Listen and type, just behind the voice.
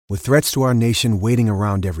With threats to our nation waiting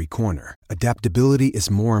around every corner, adaptability is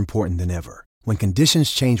more important than ever. When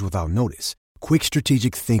conditions change without notice, quick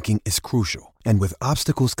strategic thinking is crucial. And with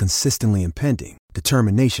obstacles consistently impending,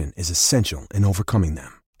 determination is essential in overcoming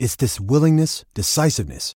them. It's this willingness,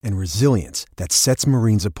 decisiveness, and resilience that sets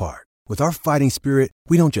Marines apart. With our fighting spirit,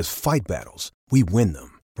 we don't just fight battles, we win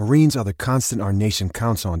them. Marines are the constant our nation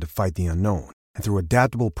counts on to fight the unknown. And through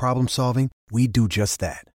adaptable problem solving, we do just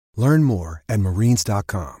that. Learn more at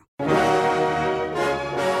marines.com.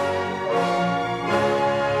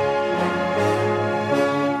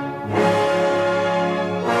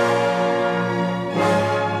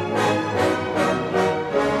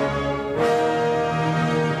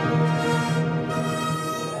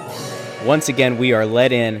 Once again, we are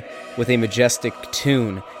led in with a majestic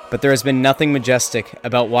tune, but there has been nothing majestic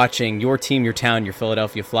about watching your team, your town, your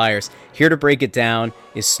Philadelphia Flyers. Here to break it down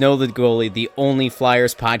is Snow the Goalie, the only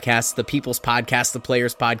Flyers podcast, the People's Podcast, the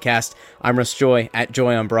Players Podcast. I'm Russ Joy, at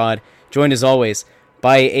Joy on Broad, joined as always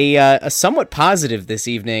by a somewhat positive this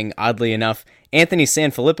evening, oddly enough, Anthony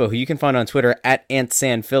Sanfilippo, who you can find on Twitter at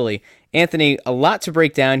AntSanPhilly. Anthony, a lot to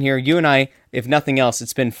break down here. You and I, if nothing else,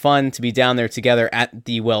 it's been fun to be down there together at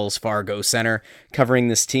the Wells Fargo Center covering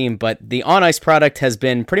this team, but the on-ice product has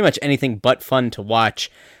been pretty much anything but fun to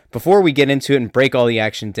watch. Before we get into it and break all the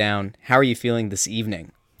action down, how are you feeling this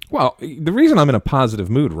evening? Well, the reason I'm in a positive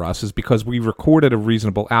mood, Russ, is because we record at a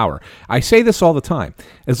reasonable hour. I say this all the time.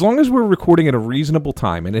 As long as we're recording at a reasonable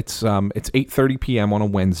time, and it's 8:30 p.m. on a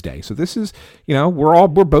Wednesday, so this is,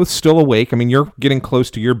 we're both still awake. I mean, you're getting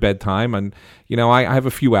close to your bedtime, and I have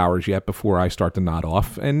a few hours yet before I start to nod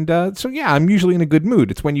off, and so yeah, I'm usually in a good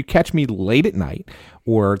mood. It's when you catch me late at night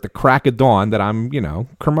or at the crack of dawn that I'm,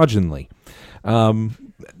 curmudgeonly.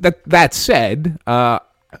 That said,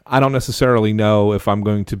 I don't necessarily know if I'm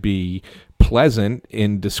going to be pleasant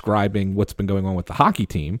in describing what's been going on with the hockey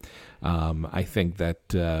team. I think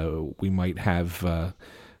that we might have,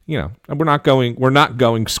 we're not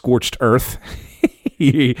going scorched earth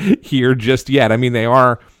here just yet. I mean, they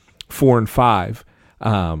are 4-5,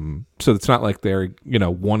 so it's not like they're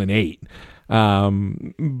 1-8.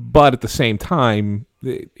 But at the same time,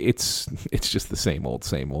 it's just the same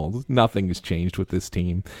old. Nothing has changed with this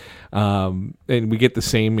team. And we get the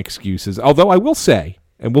same excuses. Although I will say,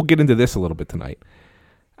 and we'll get into this a little bit tonight,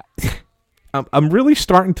 I'm really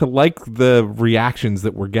starting to like the reactions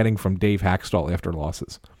that we're getting from Dave Haxtell after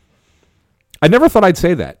losses. I never thought I'd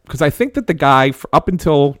say that, because I think that the guy, up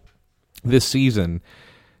until this season,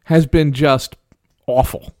 has been just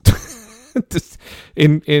awful just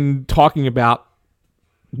in talking about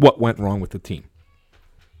what went wrong with the team.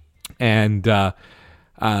 And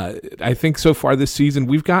I think so far this season,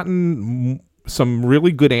 we've gotten some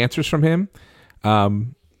really good answers from him.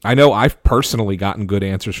 I know I've personally gotten good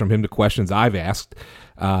answers from him to questions I've asked.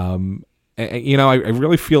 I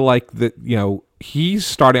really feel like that, he's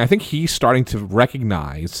starting to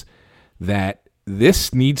recognize that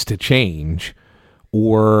this needs to change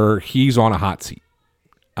or he's on a hot seat.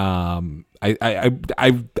 I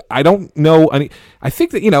don't know any. I think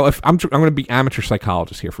that if I'm going to be amateur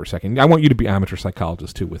psychologist here for a second. I want you to be amateur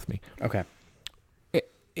psychologist too with me. Okay.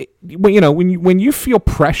 When you feel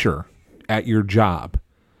pressure at your job,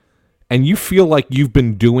 and you feel like you've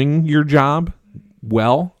been doing your job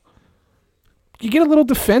well, you get a little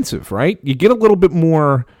defensive, right? You get a little bit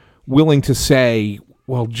more willing to say,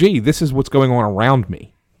 "Well, gee, this is what's going on around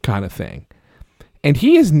me," kind of thing. And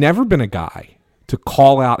he has never been a guy to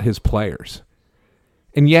call out his players.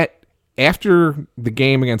 And yet, after the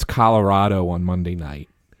game against Colorado on Monday night,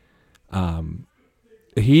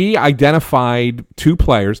 he identified two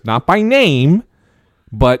players, not by name,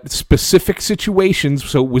 but specific situations,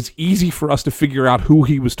 so it was easy for us to figure out who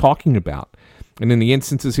he was talking about. And in the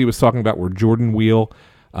instances he was talking about were Jordan Weal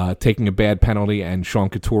taking a bad penalty and Sean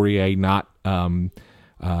Couturier not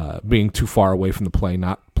being too far away from the play,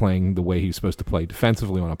 not playing the way he's supposed to play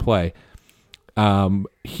defensively on a play.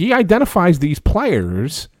 He identifies these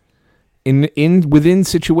players within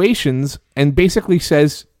situations and basically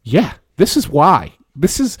says, "Yeah, this is why.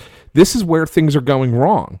 This is where things are going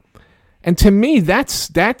wrong." And to me, that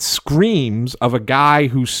screams of a guy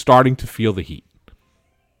who's starting to feel the heat.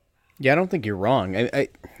 Yeah, I don't think you're wrong.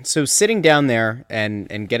 So sitting down there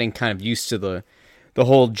and getting kind of used to the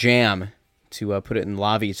whole jam, to put it in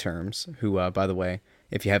Lavi terms, who, by the way,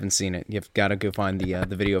 if you haven't seen it, you've got to go find the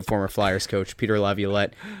video of former Flyers coach Peter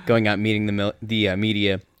Laviolette going out meeting the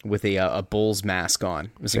media with a bull's mask on.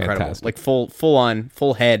 It was incredible, fantastic. like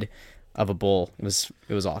full head of a bull. It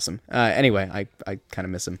was awesome. Anyway, I kind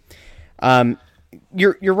of miss him.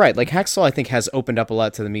 You're right. Like Haxtell, I think has opened up a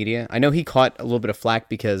lot to the media. I know he caught a little bit of flack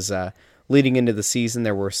because leading into the season,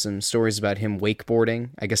 there were some stories about him wakeboarding,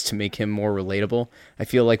 I guess to make him more relatable. I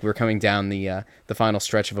feel like we're coming down the final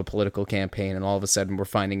stretch of a political campaign, and all of a sudden we're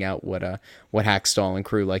finding out what Hackstall and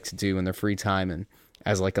crew like to do in their free time, and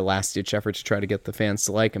as like a last-ditch effort to try to get the fans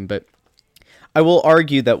to like him. But I will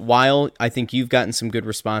argue that while I think you've gotten some good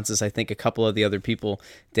responses, I think a couple of the other people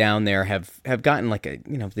down there have gotten like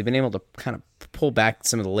they've been able to kind of pull back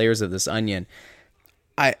some of the layers of this onion.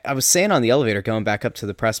 I was saying on the elevator going back up to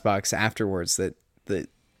the press box afterwards that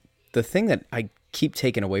the thing that I keep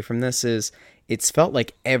taking away from this is it's felt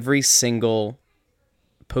like every single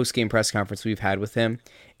post-game press conference we've had with him,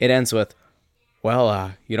 it ends with, well,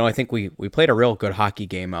 I think we played a real good hockey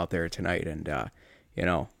game out there tonight, and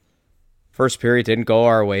first period didn't go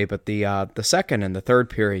our way, but the second and the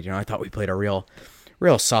third period, I thought we played a real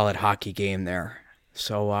solid hockey game there.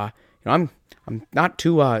 So I'm not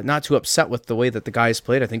too upset with the way that the guys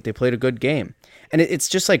played. I think they played a good game, and it's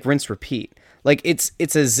just like rinse repeat. Like it's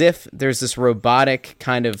as if there's this robotic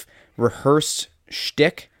kind of rehearsed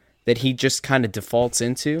shtick that he just kind of defaults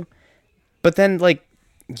into, but then like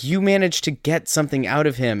you manage to get something out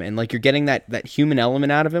of him, and like you're getting that human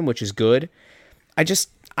element out of him, which is good.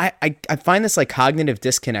 I find this like cognitive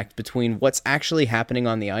disconnect between what's actually happening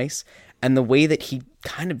on the ice and the way that he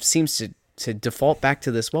kind of seems to default back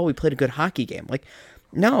to this, well, we played a good hockey game. Like,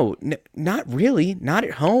 no, not really. Not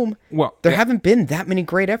at home. Well, there haven't been that many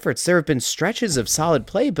great efforts. There have been stretches of solid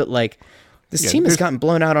play, but like this team has gotten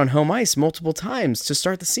blown out on home ice multiple times to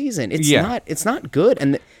start the season. It's not good.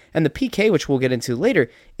 And the PK, which we'll get into later,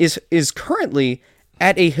 is currently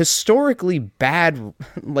at a historically bad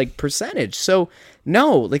like percentage. So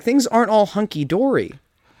no, like things aren't all hunky dory.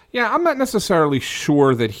 Yeah, I'm not necessarily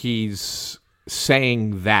sure that he's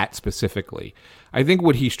saying that specifically. I think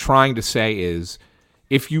what he's trying to say is,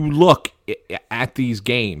 if you look at these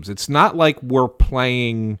games, it's not like we're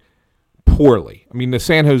playing poorly. I mean, the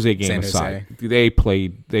San Jose game aside, they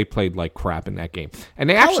played like crap in that game, and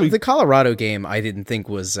they actually the Colorado game I didn't think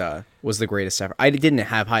was the greatest ever. I didn't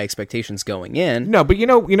have high expectations going in. No, but you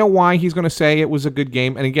know why he's going to say it was a good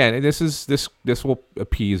game, and again, this will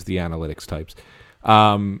appease the analytics types.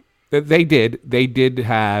 They did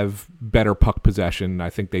have better puck possession. I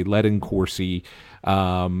think they led in Corsi.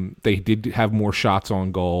 They did have more shots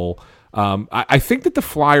on goal. I think that the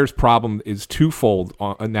Flyers' problem is twofold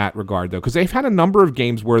in that regard, though, because they've had a number of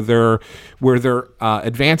games where their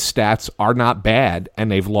advanced stats are not bad and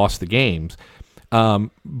they've lost the games,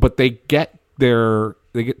 but they get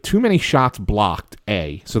too many shots blocked.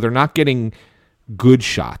 So they're not getting good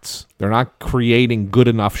shots. They're not creating good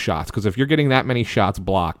enough shots, because if you're getting that many shots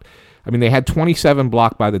blocked, I mean, they had 27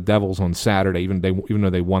 blocked by the Devils on Saturday, even though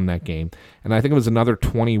they won that game. And I think it was another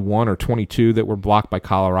 21 or 22 that were blocked by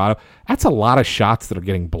Colorado. That's a lot of shots that are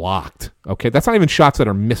getting blocked. Okay, that's not even shots that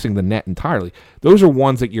are missing the net entirely. Those are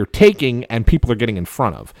ones that you're taking and people are getting in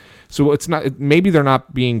front of. So it's not, maybe they're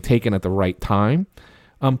not being taken at the right time,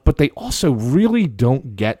 but they also really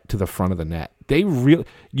don't get to the front of the net.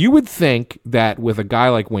 You would think that with a guy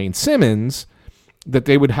like Wayne Simmons, that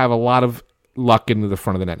they would have a lot of luck into the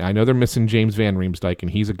front of the net. Now, I know they're missing James Van Riemsdyk,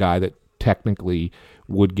 and he's a guy that technically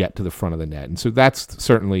would get to the front of the net. And so that's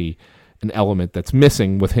certainly an element that's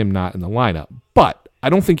missing with him not in the lineup. But I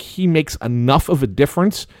don't think he makes enough of a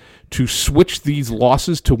difference to switch these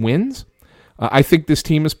losses to wins. I think this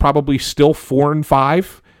team is probably still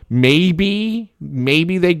 4-5. Maybe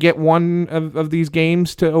they get one of these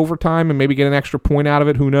games to overtime and maybe get an extra point out of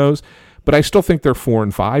it. Who knows? But I still think they're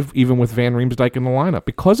 4-5, even with Van Riemsdyk in the lineup,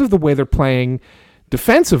 because of the way they're playing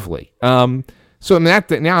defensively. So in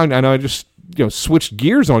that now I know I just switched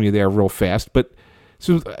gears on you there real fast, but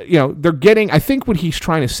so they're getting. I think what he's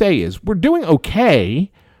trying to say is we're doing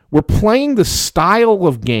okay. We're playing the style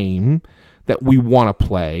of game that we want to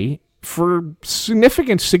play for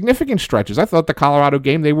significant stretches. I thought the Colorado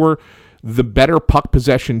game, they were the better puck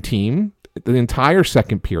possession team the entire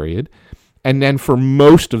second period, and then for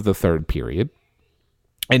most of the third period,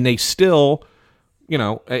 and they still,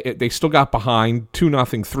 they still got behind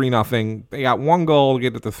 2-0, 3-0. They got one goal to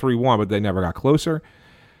get it to 3-1, but they never got closer.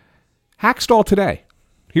 Hackstall today.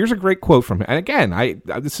 Here's a great quote from him. And again,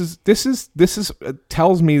 this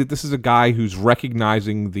tells me that this is a guy who's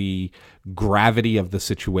recognizing the gravity of the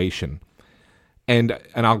situation. And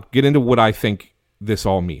I'll get into what I think this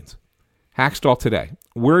all means. Hackstall today.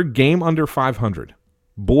 We're a game under 500.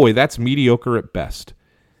 Boy, that's mediocre at best.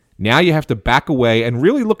 Now you have to back away and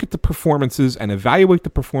really look at the performances and evaluate the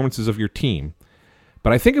performances of your team.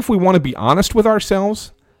 But I think if we want to be honest with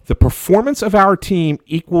ourselves, the performance of our team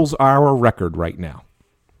equals our record right now.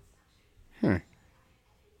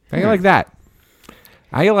 How you like that?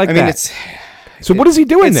 How you like that? I mean, So what is he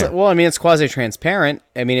doing there? Well, I mean, it's quasi-transparent.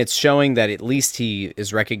 I mean, it's showing that at least he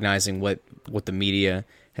is recognizing what the media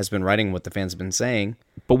has been writing, what the fans have been saying.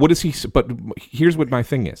 But what is he? But here's what my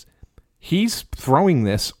thing is. He's throwing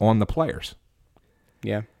this on the players.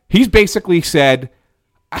 Yeah. He's basically said,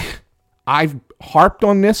 I've harped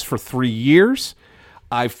on this for 3 years.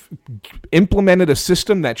 I've implemented a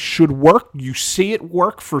system that should work. You see it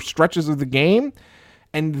work for stretches of the game,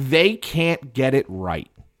 and they can't get it right.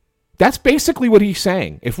 That's basically what he's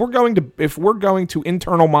saying. If we're going to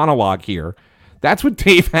internal monologue here, that's what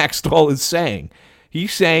Dave Hakstol is saying.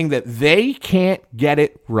 He's saying that they can't get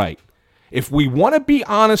it right. If we want to be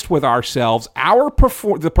honest with ourselves,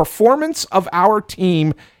 the performance of our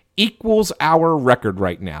team equals our record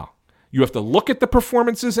right now. You have to look at the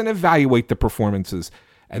performances and evaluate the performances,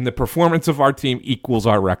 and the performance of our team equals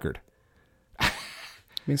our record. I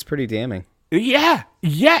mean, it's pretty damning. Yeah,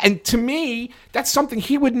 and to me, that's something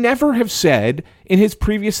he would never have said in his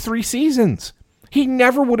previous 3 seasons. He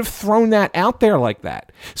never would have thrown that out there like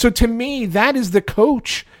that. So to me, that is the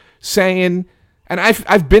coach saying, and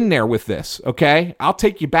I've been there with this, okay? I'll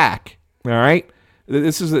take you back, all right?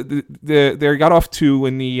 This is they got off to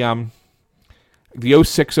in the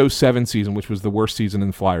 06-07 season, which was the worst season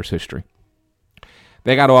in Flyers history.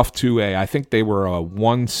 They got off to I think they were a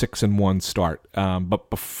 1-6-1 start. But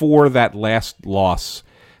before that last loss,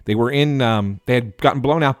 they were they had gotten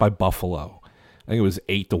blown out by Buffalo. I think it was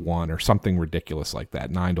 8-1 or something ridiculous like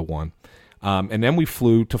that, 9-1. And then we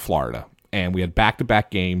flew to Florida, and we had back-to-back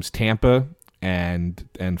games, Tampa and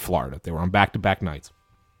Florida. They were on back-to-back nights.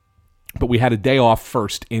 But we had a day off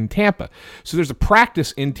first in Tampa. So there's a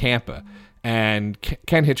practice in Tampa, and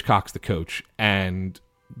Ken Hitchcock's the coach, and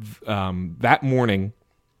that morning,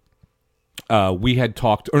 we had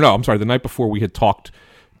talked, the night before we had talked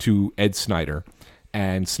to Ed Snyder,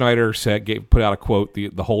 and Snyder put out a quote: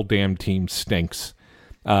 "The whole damn team stinks."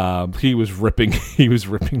 He was ripping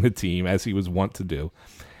the team as he was wont to do,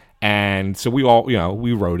 and so we all,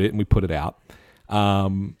 we wrote it and we put it out,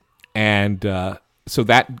 so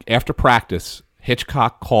that after practice,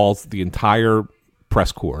 Hitchcock calls the entire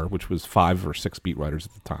press corps, which was 5 or 6 beat writers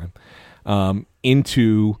at the time,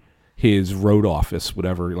 into his road office,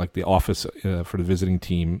 whatever, like the office for the visiting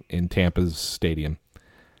team in Tampa's stadium,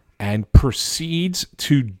 and proceeds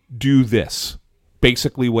to do this,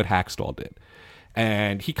 basically what Hakstol did.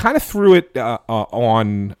 And he kind of threw it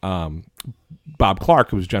on Bob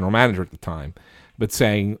Clark, who was general manager at the time, but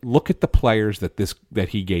saying, look at the players that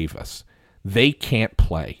he gave us. They can't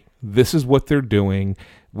play. This is what they're doing.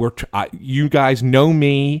 You guys know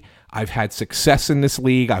me. I've had success in this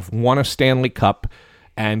league. I've won a Stanley Cup.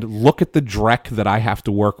 And look at the dreck that I have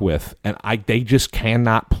to work with. And they just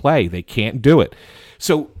cannot play. They can't do it.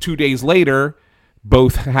 So 2 days later,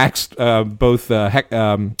 both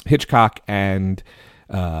Hitchcock and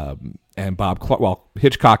Bob Clark, well,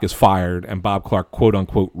 Hitchcock is fired, and Bob Clark, quote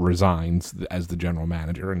unquote, resigns as the general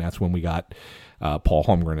manager, and that's when we got Paul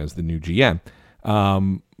Holmgren as the new GM.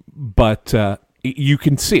 But you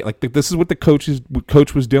can see, like, this is what the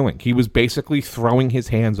coach was doing. He was basically throwing his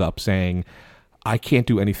hands up, saying, "I can't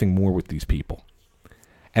do anything more with these people."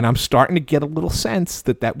 And I'm starting to get a little sense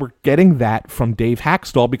that we're getting that from Dave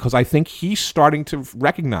Hakstol, because I think he's starting to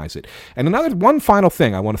recognize it. And one final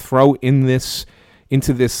thing I want to throw into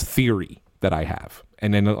this theory that I have,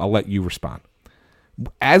 and then I'll let you respond.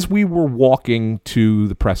 As we were walking to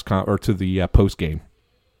the post game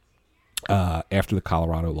after the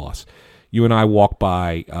Colorado loss, you and I walked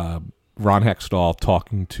by Ron Hextall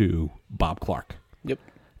talking to Bob Clark. Yep.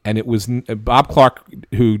 And it was Bob Clark,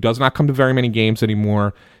 who does not come to very many games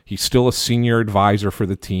anymore. He's still a senior advisor for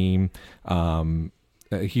the team.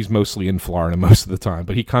 He's mostly in Florida most of the time,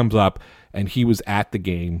 but he comes up, and he was at the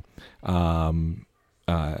game.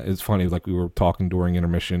 It's funny, like, we were talking during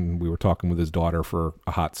intermission. We were talking with his daughter for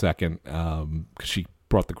a hot second, because she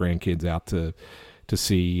brought the grandkids out to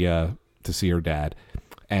see her dad,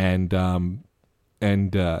 and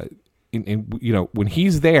when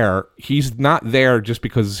he's there, he's not there just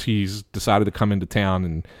because he's decided to come into town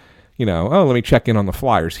and, let me check in on the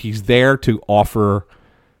Flyers. He's there to offer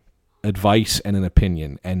advice and an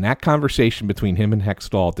opinion. And that conversation between him and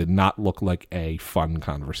Hextall did not look like a fun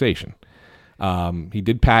conversation. He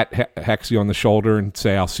did pat Hexy on the shoulder and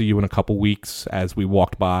say, "I'll see you in a couple weeks," as we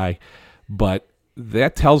walked by. But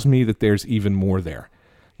that tells me that there's even more there.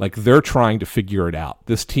 Like, they're trying to figure it out.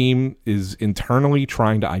 This team is internally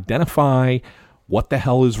trying to identify what the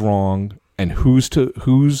hell is wrong and who's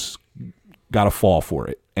got to fall for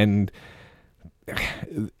it. And,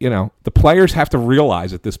 the players have to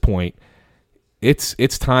realize at this point,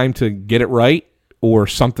 it's time to get it right, or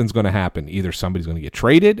something's going to happen. Either somebody's going to get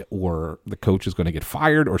traded, or the coach is going to get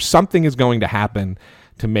fired, or something is going to happen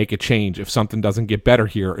to make a change if something doesn't get better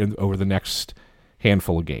here over the next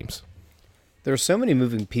handful of games. There are so many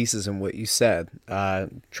moving pieces in what you said.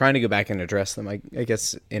 Trying to go back and address them, I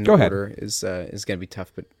guess, in Go ahead. order is going to be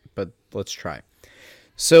tough, but let's try.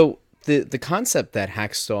 So the concept that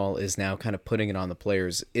Hackstall is now kind of putting it on the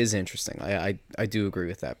players is interesting. I do agree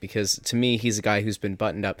with that, because to me, he's a guy who's been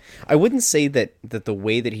buttoned up. I wouldn't say that the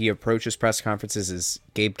way that he approaches press conferences is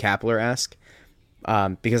Gabe Kapler-esque,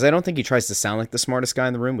 because I don't think he tries to sound like the smartest guy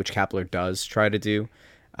in the room, which Kapler does try to do.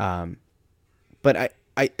 But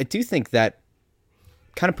I do think that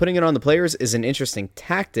kind of putting it on the players is an interesting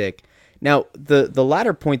tactic. Now, the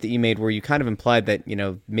latter point that you made, where you kind of implied that,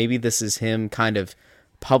 maybe this is him kind of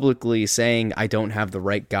publicly saying, I don't have the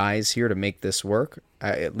right guys here to make this work.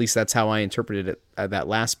 At least that's how I interpreted it, that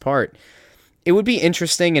last part. It would be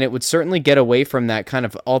interesting, and it would certainly get away from that kind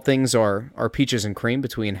of all things are peaches and cream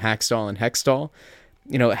between Hackstall and Hextall.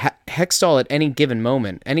 Hextall at any given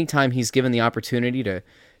moment, anytime he's given the opportunity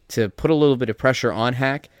to put a little bit of pressure on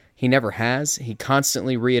Hack, he never has. He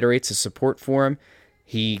constantly reiterates his support for him.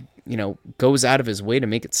 He, goes out of his way to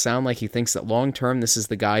make it sound like he thinks that long-term this is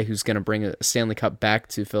the guy who's going to bring a Stanley Cup back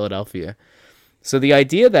to Philadelphia. So the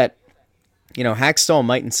idea that, Hackstall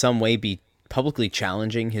might in some way be publicly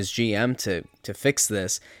challenging his GM to fix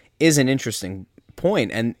this is an interesting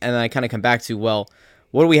point. And I kind of come back to, well,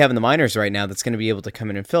 what do we have in the minors right now that's going to be able to come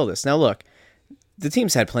in and fill this? Now, look, the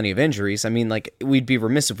team's had plenty of injuries. I mean, we'd be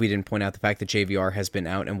remiss if we didn't point out the fact that JVR has been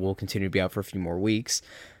out and will continue to be out for a few more weeks.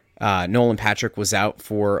 Nolan Patrick was out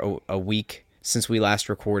for a week since we last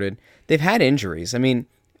recorded. They've had injuries. I mean,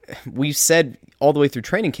 we've said all the way through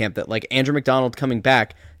training camp that Andrew McDonald coming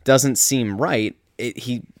back doesn't seem right.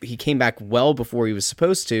 He came back well before he was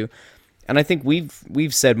supposed to. And I think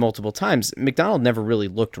we've said multiple times, McDonald never really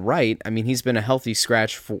looked right. I mean, he's been a healthy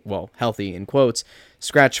scratch for, well, healthy in quotes,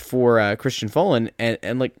 scratch for Christian Folin, and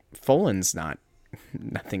Folin's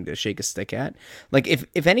nothing to shake a stick at.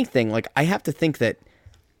 If anything, I have to think that,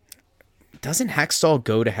 doesn't Hackstall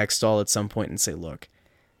go to Hextall at some point and say, look,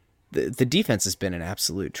 the defense has been an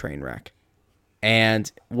absolute train wreck.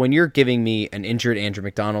 And when you're giving me an injured Andrew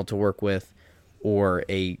McDonald to work with, or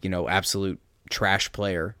a, absolute trash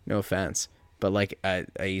player, no offense, but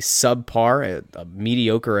a subpar, a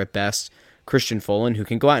mediocre at best Christian Folin, who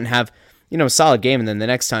can go out and have, a solid game, and then the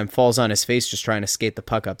next time falls on his face just trying to skate the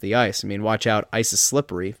puck up the ice. I mean, watch out, ice is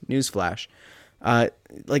slippery, newsflash.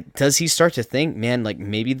 Does he start to think, man,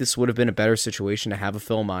 maybe this would have been a better situation to have a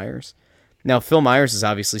Phil Myers? Now, Phil Myers is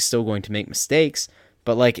obviously still going to make mistakes,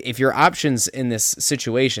 but if your options in this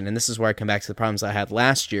situation, and this is where I come back to the problems I had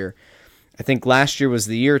last year, I think last year was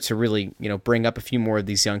the year to really, bring up a few more of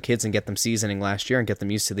these young kids and get them seasoning last year and get them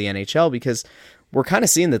used to the NHL, because we're kind of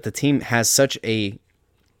seeing that the team has such a,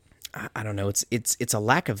 I don't know, it's a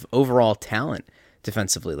lack of overall talent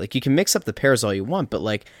defensively. You can mix up the pairs all you want,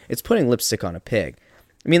 but it's putting lipstick on a pig.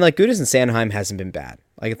 I mean, Gudas and Sanheim hasn't been bad.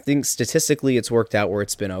 I think statistically it's worked out where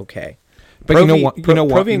it's been okay. But you know why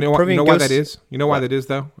that is? You know why that is,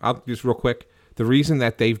 though? I'll just real quick. The reason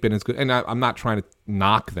that they've been as good, and I'm not trying to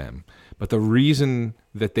knock them, but the reason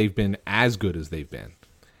that they've been as good as they've been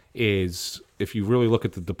is, if you really look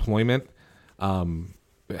at the deployment,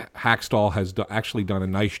 Hackstall has actually done a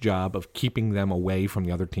nice job of keeping them away from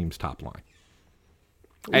the other team's top line.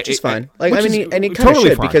 Which is fine. And it kind of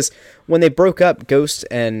should, because when they broke up Ghost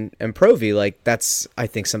and Provy, that's, I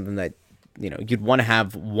think, something that, you'd want to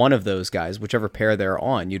have one of those guys, whichever pair they're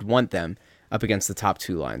on, you'd want them up against the top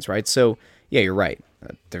two lines, right? So, yeah, you're right.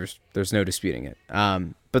 There's no disputing it.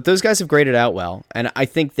 But those guys have graded out well, and I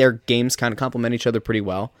think their games kind of complement each other pretty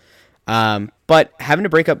well. But having to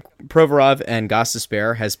break up Provorov and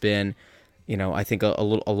Gostisbehere has been, I think a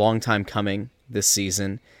long time coming this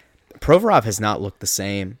season. Provorov has not looked the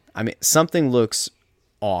same. I mean, something looks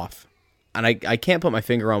off, and I can't put my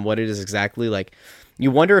finger on what it is exactly. You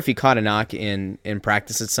wonder if he caught a knock in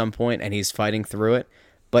practice at some point and he's fighting through it,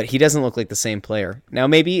 but he doesn't look like the same player. Now,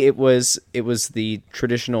 maybe it was the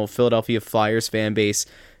traditional Philadelphia Flyers fan base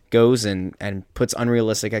goes and puts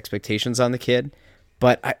unrealistic expectations on the kid,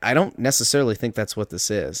 but I don't necessarily think that's what this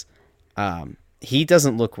is. He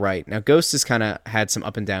doesn't look right. Now, Ghost has kind of had some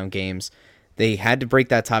up and down games. They had to break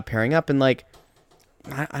that top pairing up, and I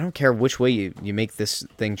don't care which way you make this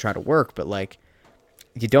thing try to work, but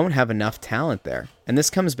you don't have enough talent there. And this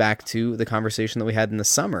comes back to the conversation that we had in the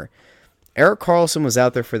summer. Erik Karlsson was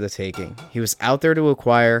out there for the taking. He was out there to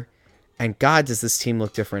acquire, and God, does this team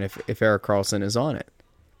look different if Erik Karlsson is on it.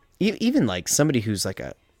 Even somebody who's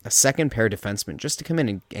a second pair defenseman, just to come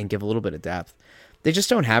in and give a little bit of depth. they just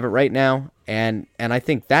don't have it right now. And I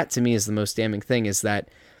think that to me is the most damning thing, is that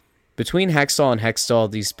between Hextall and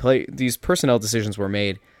Hextall, these personnel decisions were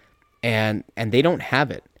made, and they don't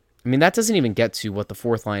have it. I mean, that doesn't even get to what the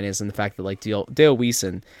fourth line is, and the fact that like Dale Weiss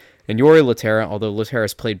and Jori Lehtera, although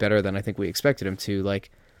Lehtera's played better than I think we expected him to, like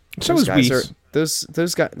So is Weiss.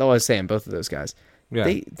 Those guys. I was saying both of those guys.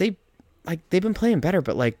 Yeah. They've been playing better,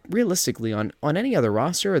 but like realistically, on any other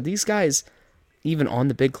roster, are these guys even on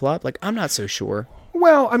the big club? Like, I'm not so sure.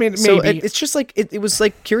 Well, I mean, maybe. So it's just like it was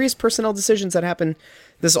like curious personnel decisions that happened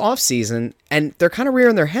this offseason, and they're kind of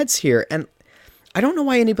rearing their heads here, and I don't know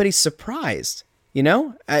why anybody's surprised. You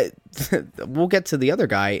know, we'll get to the other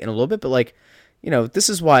guy in a little bit, but like, you know, this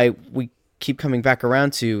is why we keep coming back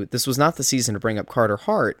around to this was not the season to bring up Carter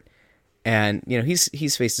Hart, and you know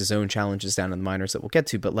he's faced his own challenges down in the minors that we'll get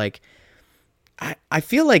to, but like, I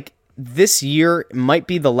feel like this year might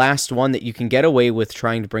be the last one that you can get away with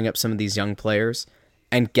trying to bring up some of these young players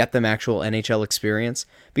and get them actual NHL experience.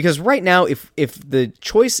 Because right now, if the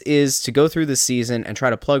choice is to go through the season and try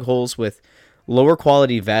to plug holes with lower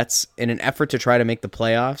quality vets in an effort to try to make the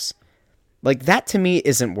playoffs, like that to me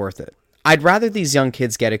isn't worth it. I'd rather these young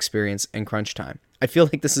kids get experience in crunch time. I feel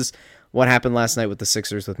like this is what happened last night with the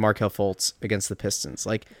Sixers with Markelle Fultz against the Pistons.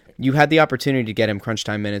 Like, you had the opportunity to get him crunch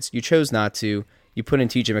time minutes. You chose not to. You put in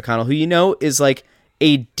TJ McConnell, who you know is like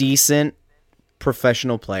a decent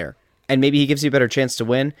professional player. And maybe he gives you a better chance to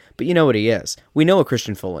win, but you know what he is. We know what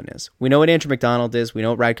Christian Fullen is. We know what Andrew McDonald is. We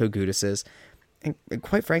know what Radko Gudas is. And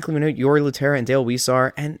quite frankly, we know Jori Lehtera and Dale Weiss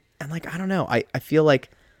are. And like, I don't know. I feel like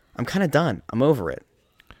I'm kind of done. I'm over it.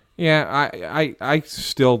 Yeah, I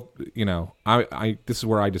still, you know, I this is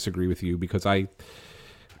where I disagree with you, because I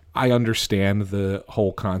understand the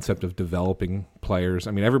whole concept of developing players.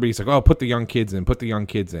 I mean, everybody's like, oh, put the young kids in.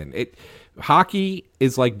 Hockey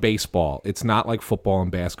is like baseball. It's not like football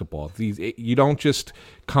and basketball. You don't just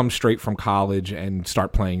come straight from college and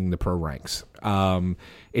start playing the pro ranks.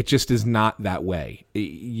 It just is not that way.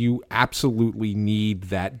 You absolutely need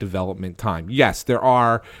that development time. Yes, there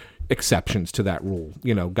are exceptions to that rule.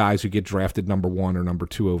 You know, guys who get drafted number 1 or number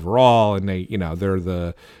 2 overall, and they're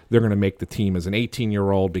going to make the team as an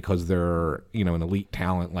 18-year-old because they're, you know, an elite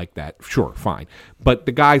talent like that. Sure, fine. But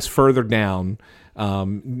the guys further down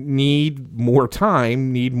need more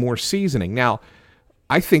time, need more seasoning. Now,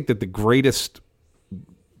 I think that the greatest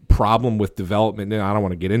problem with development, and I don't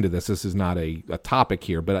want to get into this is not a topic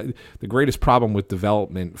here, but the greatest problem with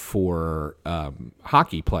development for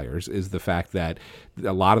hockey players is the fact that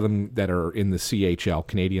a lot of them that are in the CHL,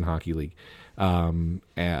 Canadian Hockey League,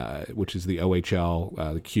 which is the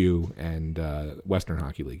OHL, the Q, and Western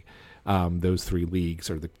Hockey League, those 3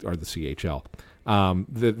 leagues are the CHL.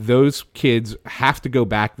 Those kids have to go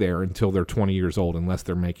back there until they're 20 years old unless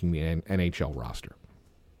they're making the NHL roster.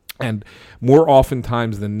 And more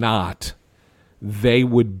oftentimes than not, they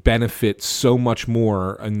would benefit so much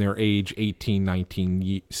more in their age 18,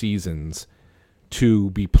 19 seasons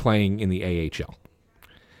to be playing in the AHL.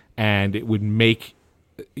 And it would make,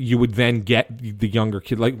 you would then get the younger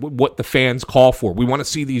kid, like what the fans call for. We want to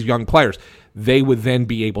see these young players. They would then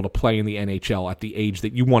be able to play in the NHL at the age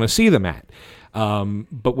that you want to see them at.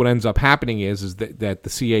 But what ends up happening is that the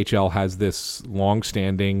CHL has this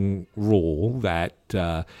long-standing rule that,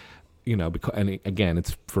 you know, because, and again,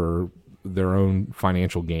 it's for their own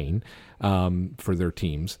financial gain for their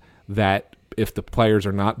teams, that if the players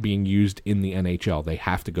are not being used in the NHL, they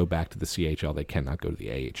have to go back to the CHL. They cannot go to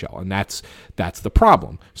the AHL, and that's the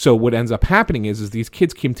problem. So what ends up happening is these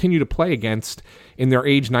kids continue to play against, in their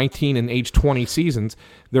age 19 and age 20 seasons,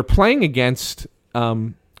 they're playing against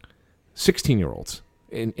 16-year-olds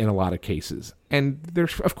in a lot of cases. And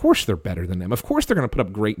of course they're better than them. Of course they're going to put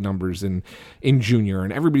up great numbers in junior,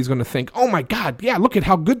 and everybody's going to think, oh my God, yeah, look at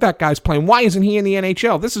how good that guy's playing. Why isn't he in the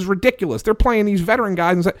NHL? This is ridiculous. They're playing these veteran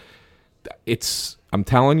guys. I'm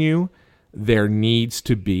telling you, there needs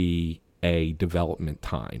to be a development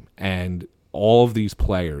time. And all of these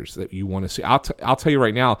players that you want to see, I'll tell you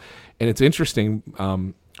right now, and it's interesting,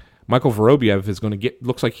 Michael Vorobiev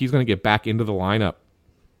looks like he's going to get back into the lineup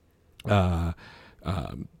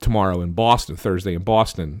tomorrow in Boston, Thursday in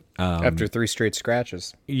Boston. After 3 straight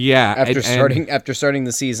scratches. Yeah. After starting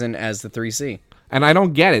the season as the 3C. And I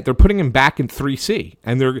don't get it. They're putting him back in 3C.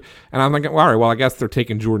 And I'm like, all right, well, I guess they're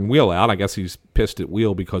taking Jordan Wheel out. I guess he's pissed at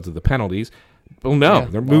Wheel because of the penalties. Well, no,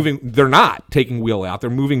 they're not taking Wheel out. They're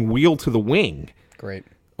moving Wheel to the wing. Great.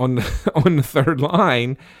 On the third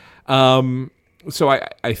line. So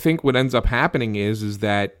I think what ends up happening is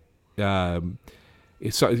that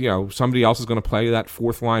somebody else is going to play that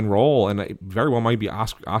fourth line role, and it very well might be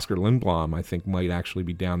Oscar Lindblom. I think might actually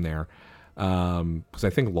be down there because I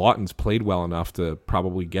think Lawton's played well enough to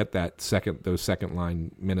probably get those second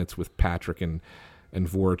line minutes with Patrick and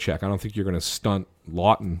Voracek. I don't think you're going to stunt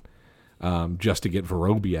Lawton just to get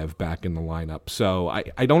Vorobiev back in the lineup. So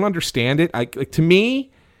I don't understand it. To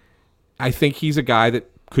me, I think he's a guy that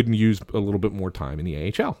couldn't use a little bit more time in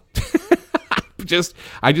the AHL.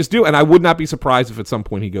 I just do, and I would not be surprised if at some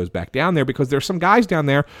point he goes back down there, because there's some guys down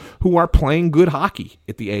there who are playing good hockey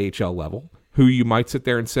at the AHL level who you might sit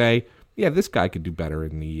there and say, yeah, this guy could do better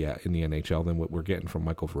in the NHL than what we're getting from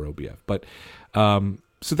Michael Vorobiev. But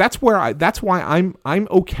so that's why I'm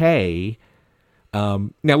okay. Now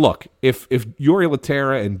look, if Jori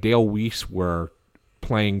Lehtera and Dale Weiss were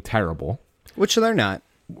playing terrible, which they're not,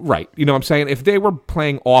 right? You know what I'm saying? If they were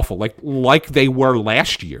playing awful, like they were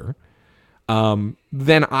last year,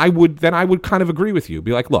 then I would kind of agree with you.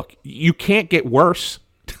 Be like, look, you can't get worse.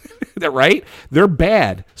 That right? They're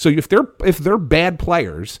bad. So if they're bad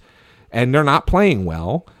players and they're not playing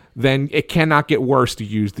well, then it cannot get worse to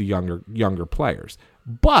use the younger players.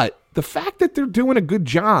 But the fact that they're doing a good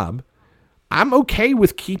job, I'm okay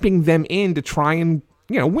with keeping them in to try and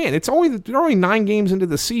win. They're only 9 games into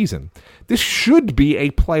the season. This should be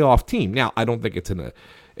a playoff team. Now, I don't think it's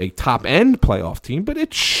a top end playoff team, but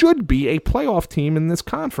it should be a playoff team in this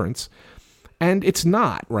conference, and it's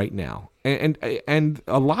not right now. And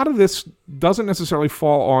a lot of this doesn't necessarily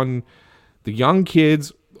fall on the young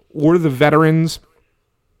kids or the veterans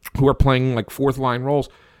who are playing like fourth line roles.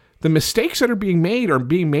 The mistakes that are being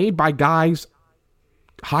made by guys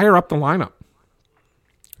higher up the lineup.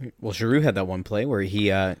 Well, Giroux had that one play where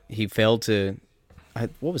he failed to,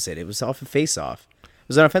 what was it? It was off a face-off. It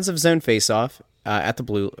was an offensive zone face-off at the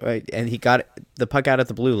blue, right? And he got the puck out at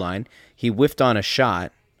the blue line. He whiffed on a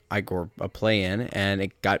shot, or a play in, and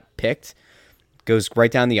it got picked. Goes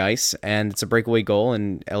right down the ice, and it's a breakaway goal,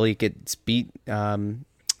 and Elliott gets beat.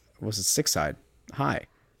 Was it 6-side high?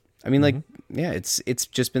 I mean, yeah, it's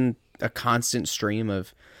just been a constant stream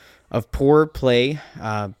of poor play,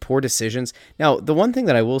 poor decisions. Now, the one thing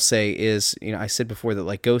that I will say is, I said before that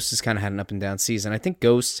like Ghost has kind of had an up and down season. I think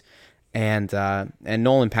Ghost and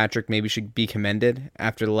Nolan Patrick maybe should be commended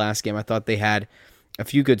after the last game. I thought they had a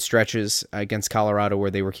few good stretches against Colorado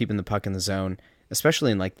where they were keeping the puck in the zone,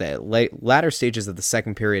 especially in like the latter stages of the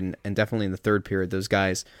second period and definitely in the third period. Those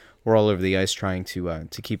guys were all over the ice trying to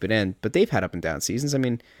keep it in, but they've had up and down seasons. I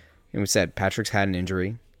mean, we said Patrick's had an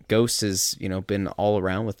injury. Ghost has, been all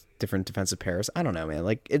around with different defensive pairs. I don't know, man.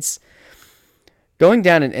 Like, it's going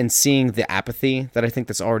down and seeing the apathy that I think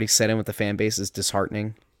that's already set in with the fan base is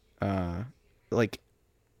disheartening. Like,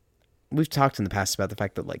 we've talked in the past about the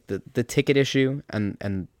fact that like the ticket issue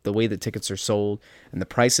and the way that tickets are sold and the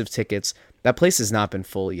price of tickets, that place has not been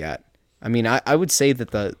full yet. I mean, I would say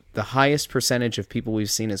that the highest percentage of people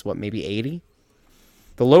we've seen is maybe 80.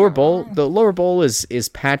 The lower bowl is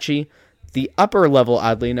patchy. The upper level,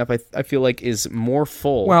 oddly enough, I feel like is more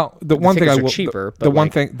full. Well, the one thing cheaper. The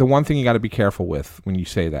one thing you got to be careful with when you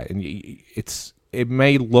say that, and it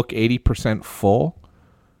may look 80% full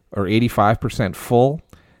or 85% full,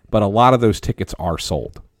 but a lot of those tickets are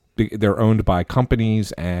sold. They're owned by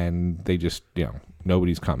companies, and they just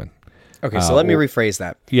nobody's coming. Okay, so let me rephrase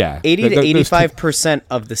that. Yeah, 80 to 85%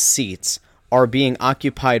 of the seats are being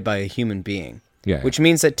occupied by a human being. Yeah. Which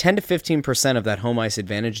means that 10 to 15% of that home ice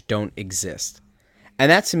advantage don't exist. And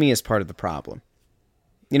that to me is part of the problem.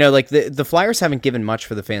 Like the Flyers haven't given much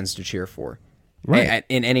for the fans to cheer for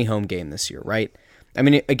in any home game this year, right? I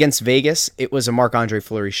mean, against Vegas, it was a Marc-Andre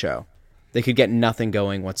Fleury show. They could get nothing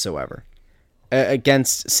going whatsoever.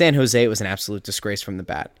 Against San Jose, it was an absolute disgrace from the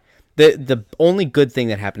bat. The only good thing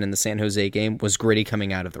that happened in the San Jose game was Gritty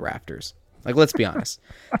coming out of the rafters. Like, let's be honest.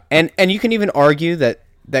 And you can even argue that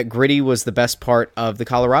Gritty was the best part of the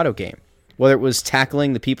Colorado game, whether it was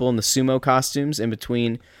tackling the people in the sumo costumes in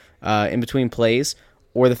between plays,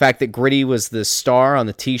 or the fact that Gritty was the star on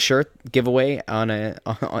the T-shirt giveaway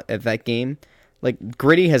at that game. Like,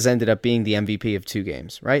 Gritty has ended up being the MVP of 2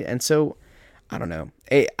 games, right? And so, I don't know.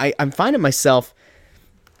 I'm finding myself,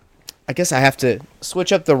 I guess I have to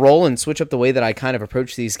switch up the role and switch up the way that I kind of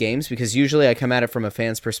approach these games, because usually I come at it from a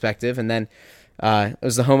fan's perspective, and then it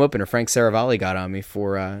was the home opener. Frank Saravalli got on me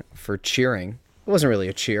for cheering. It wasn't really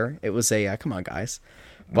a cheer. It was a come on, guys.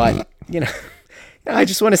 But I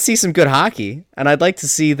just want to see some good hockey, and I'd like to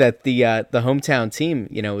see that the hometown team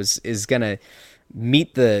is gonna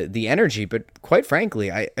meet the energy. But quite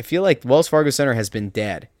frankly, I feel like Wells Fargo Center has been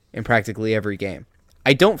dead in practically every game.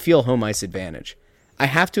 I don't feel home ice advantage. I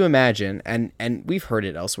have to imagine, and we've heard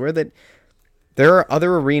it elsewhere, that there are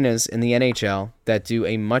other arenas in the NHL that do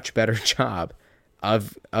a much better job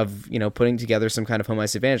of putting together some kind of home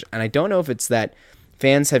ice advantage. And I don't know if it's that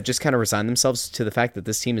fans have just kind of resigned themselves to the fact that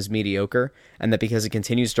this team is mediocre, and that because it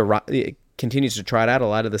continues to trot out a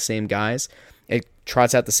lot of the same guys, it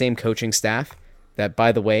trots out the same coaching staff. That,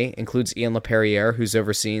 by the way, includes Ian LaPerriere, who's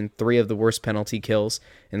overseen 3 of the worst penalty kills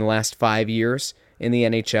in the last 5 years in the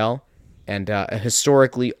NHL, and a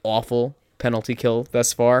historically awful penalty kill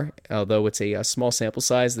thus far, although it's a small sample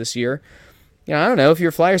size this year. I don't know, if you're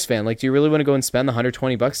a Flyers fan, do you really want to go and spend the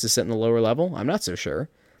 $120 to sit in the lower level? I'm not so sure.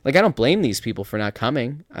 I don't blame these people for not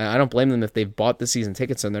coming. I don't blame them if they've bought the season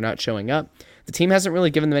tickets and they're not showing up. The team hasn't really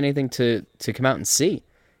given them anything to come out and see.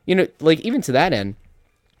 Even to that end,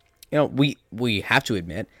 we have to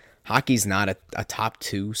admit, hockey's not a top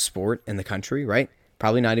 2 sport in the country, right?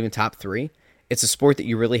 Probably not even top 3. It's a sport that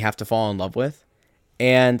you really have to fall in love with.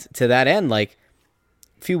 And to that end, a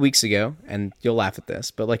few weeks ago, and you'll laugh at this,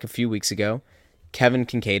 but a few weeks ago, Kevin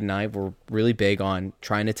Kincaid and I were really big on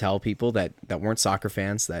trying to tell people that weren't soccer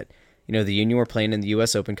fans that, the Union were playing in the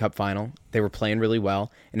U.S. Open Cup final. They were playing really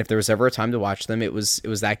well. And if there was ever a time to watch them, it was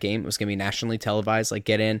that game. It was going to be nationally televised,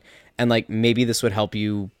 get in. And maybe this would help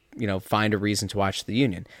you, find a reason to watch the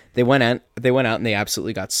Union. They went out and they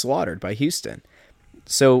absolutely got slaughtered by Houston.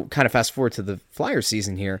 So kind of fast forward to the Flyers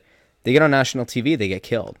season here. They get on national TV, they get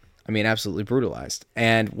killed. Absolutely brutalized.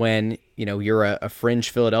 And when, you're a fringe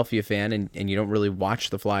Philadelphia fan and you don't really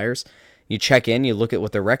watch the Flyers, you check in, you look at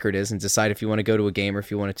what their record is and decide if you want to go to a game or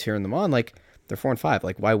if you want to turn them on, they're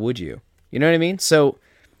 4-5. Why would you? You know what I mean? So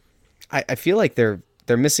I feel like they're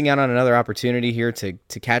missing out on another opportunity here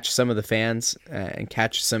to catch some of the fans and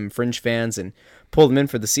catch some fringe fans and pull them in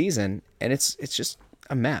for the season. And it's just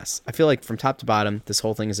a mess. I feel like from top to bottom, this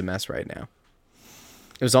whole thing is a mess right now.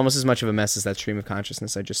 It was almost as much of a mess as that stream of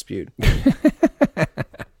consciousness I just spewed.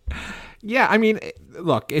 Yeah,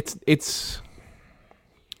 look, it's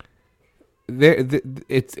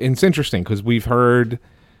interesting because we've heard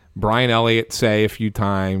Brian Elliott say a few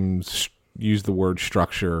times, use the word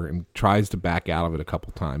structure, and tries to back out of it a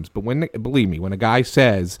couple times. But believe me, when a guy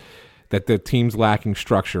says that the team's lacking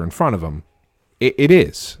structure in front of him, it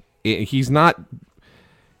is. He's not.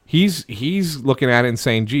 He's looking at it and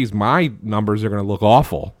saying, geez, my numbers are going to look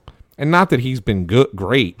awful. And not that he's been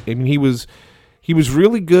great. He was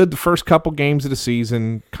really good the first couple games of the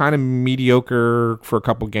season, kind of mediocre for a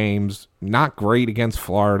couple games, not great against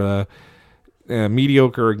Florida,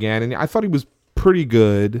 mediocre again. And I thought he was pretty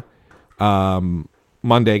good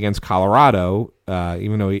Monday against Colorado,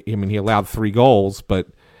 even though he allowed 3 goals, but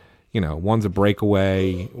one's a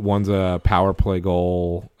breakaway, one's a power play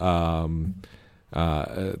goal.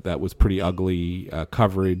 That was pretty ugly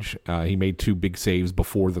coverage. He made 2 big saves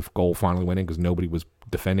before the goal finally went in because nobody was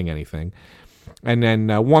defending anything. And then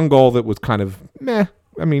 1 goal that was kind of meh.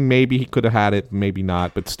 Maybe he could have had it, maybe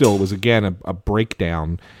not. But still, it was, again, a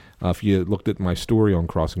breakdown. If you looked at my story on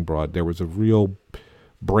Crossing Broad, there was a real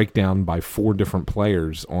breakdown by 4 different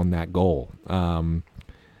players on that goal.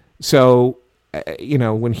 So,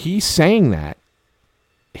 when he's saying that,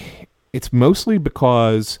 it's mostly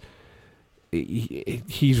because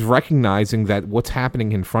he's recognizing that what's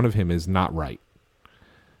happening in front of him is not right.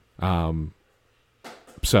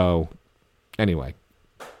 So, anyway.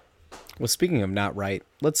 Well, speaking of not right,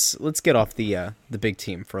 let's get off the big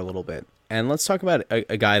team for a little bit, and let's talk about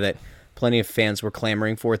a guy that plenty of fans were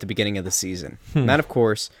clamoring for at the beginning of the season. And that, of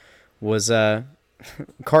course, was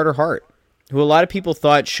Carter Hart, who a lot of people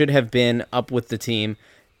thought should have been up with the team,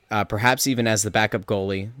 perhaps even as the backup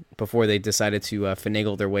goalie, before they decided to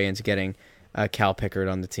finagle their way into getting Cal Pickard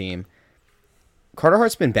on the team. Carter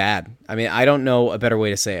Hart's been bad. I don't know a better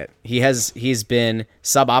way to say it. He's been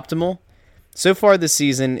suboptimal. So far this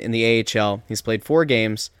season in the AHL, he's played 4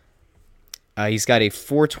 games. He's got a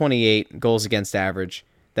 .428 goals against average.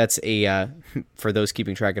 That's for those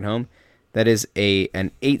keeping track at home, that is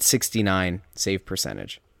an .869 save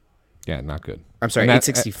percentage. Yeah, not good. I'm sorry,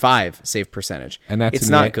 .865 save percentage. And it's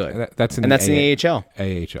not good. That's in the AHL.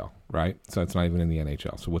 AHL, right? So it's not even in the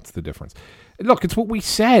NHL. So what's the difference? Look, it's what we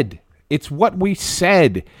said. You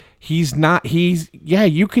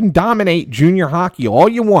can dominate junior hockey all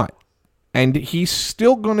you want. And he's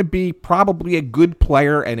still going to be probably a good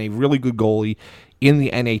player and a really good goalie in the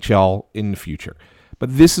NHL in the future.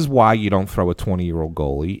 But this is why you don't throw a 20-year-old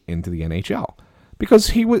goalie into the NHL.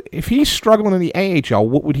 Because if he's struggling in the AHL,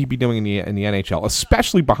 what would he be doing in the NHL?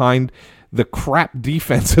 Especially behind the crap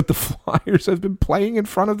defense that the Flyers have been playing in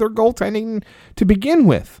front of their goaltending to begin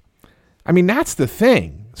with. That's the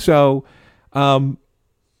thing. So,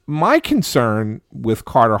 my concern with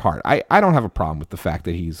Carter Hart, I don't have a problem with the fact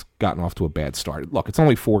that he's gotten off to a bad start. Look, it's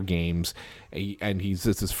only 4 games, and it's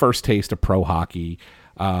his first taste of pro hockey.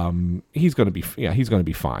 He's going to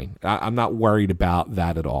be fine. I'm not worried about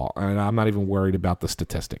that at all, and I'm not even worried about the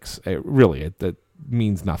statistics. That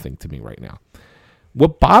means nothing to me right now.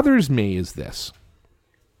 What bothers me is this.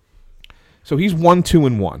 So he's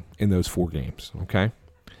 1-2-1 in those 4 games. Okay,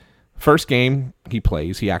 first game he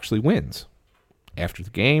plays, he actually wins. After the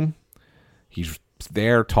game, he's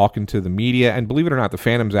there talking to the media, and believe it or not, the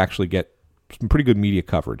Phantoms actually get some pretty good media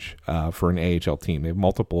coverage for an AHL team. They have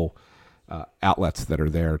multiple outlets that are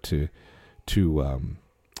there to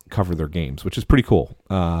cover their games, which is pretty cool.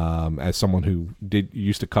 As someone who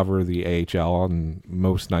used to cover the AHL and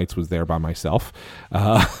most nights was there by myself,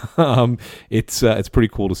 it's pretty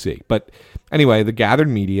cool to see. But anyway, the gathered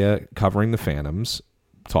media covering the Phantoms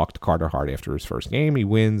talked to Carter Hart after his first game. He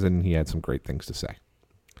wins, and he had some great things to say.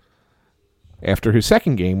 After his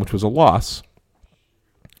second game, which was a loss,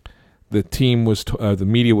 the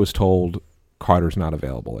media was told Carter's not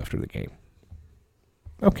available after the game.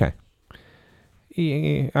 Okay.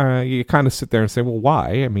 You kind of sit there and say, well,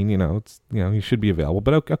 why? I mean, he should be available,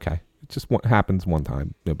 but okay. It just happens one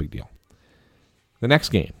time. No big deal. The next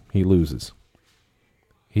game, he loses.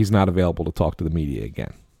 He's not available to talk to the media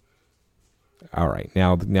again. All right.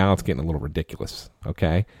 Now it's getting a little ridiculous.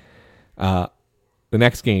 Okay. The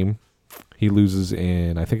next game, he loses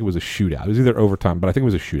in, I think it was a shootout. It was either overtime, but I think it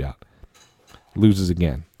was a shootout. Loses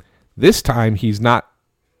again. This time, he's not.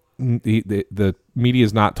 The media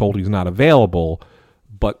is not told he's not available,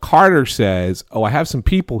 but Carter says, "Oh, I have some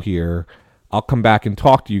people here. I'll come back and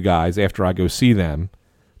talk to you guys after I go see them,"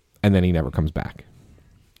 and then he never comes back.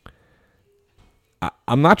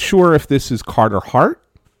 I'm not sure if this is Carter Hart,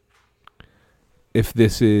 if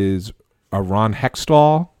this is a Ron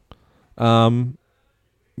Hextall,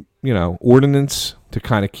 ordinance to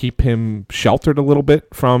kind of keep him sheltered a little bit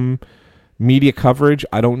from media coverage.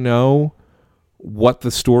 I don't know what the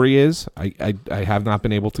story is. I have not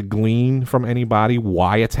been able to glean from anybody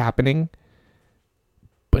why it's happening,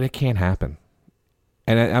 but it can't happen.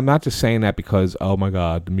 And I'm not just saying that because, oh my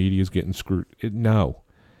God, the media is getting screwed. No,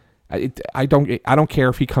 I don't care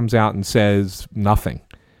if he comes out and says nothing.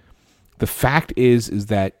 The fact is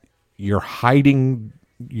that you're hiding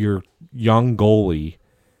your young goalie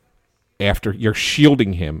after you're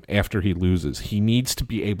shielding him after he loses. He needs to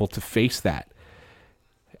be able to face that.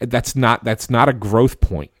 That's not a growth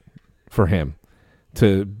point for him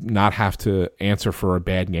to not have to answer for a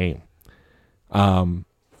bad game.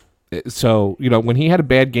 So, when he had a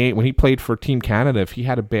bad game, when he played for Team Canada, if he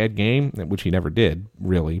had a bad game, which he never did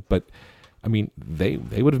really, but I mean, they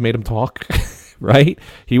would have made him talk, right?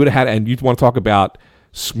 He would have had, and you'd want to talk about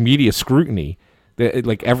media scrutiny.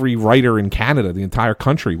 Like every writer in Canada, the entire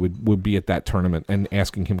country would be at that tournament and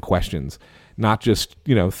asking him questions, not just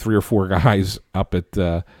 3 or 4 guys up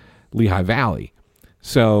at Lehigh Valley.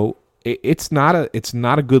 So it's not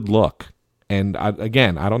a good look. And I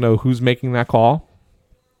don't know who's making that call,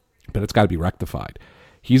 but it's got to be rectified.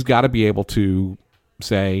 He's got to be able to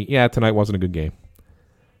say, yeah, tonight wasn't a good game.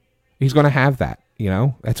 He's going to have that.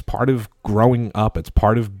 That's part of growing up. It's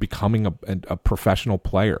part of becoming a professional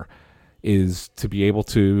player. Is to be able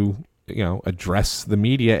to, address the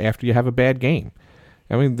media after you have a bad game.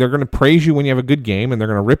 I mean, they're going to praise you when you have a good game, and they're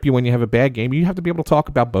going to rip you when you have a bad game. You have to be able to talk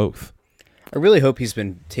about both. I really hope he's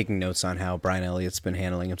been taking notes on how Brian Elliott's been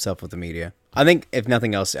handling himself with the media. I think, if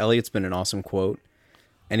nothing else, Elliott's been an awesome quote,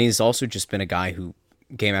 and he's also just been a guy who,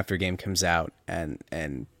 game after game, comes out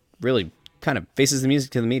and really kind of faces the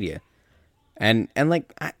music to the media. And I'm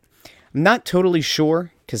not totally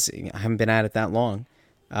sure, because I haven't been at it that long,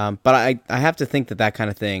 but I have to think that kind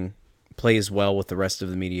of thing plays well with the rest of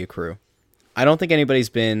the media crew. I don't think anybody's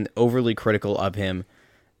been overly critical of him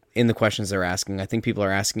in the questions they're asking. I think people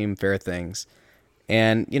are asking him fair things.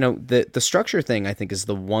 And, the structure thing, I think, is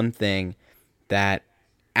the one thing that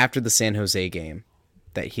after the San Jose game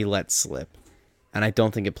that he let slip. And I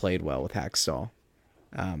don't think it played well with Hackstall.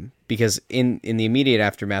 Because in the immediate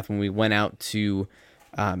aftermath, when we went out to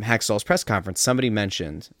Hackstall's press conference, somebody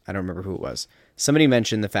mentioned, I don't remember who it was, somebody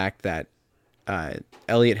mentioned the fact that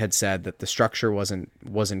Elliott had said that the structure wasn't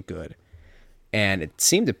good, and it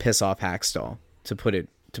seemed to piss off Hackstall, to put it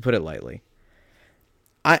lightly.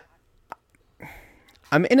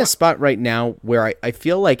 I'm in a spot right now where I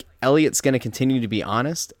feel like Elliott's going to continue to be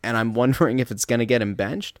honest, and I'm wondering if it's going to get him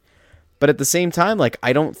benched. But at the same time,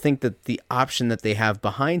 I don't think that the option that they have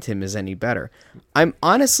behind him is any better. I'm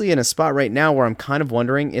honestly in a spot right now where I'm kind of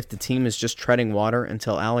wondering if the team is just treading water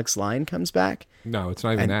until Alex Lyon comes back. No, it's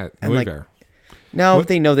not even that. Neuver. If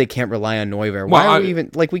they know they can't rely on Neuver, why are we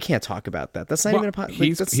even we can't talk about that? That's not even a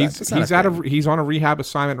he's on a rehab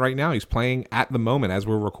assignment right now. He's playing at the moment as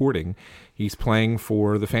we're recording. He's playing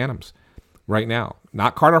for the Phantoms right now.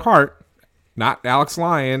 Not Carter Hart, not Alex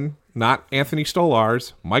Lyon, not Anthony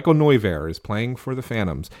Stolars. Michael Neuver is playing for the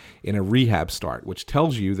Phantoms in a rehab start, which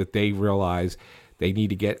tells you that they realize they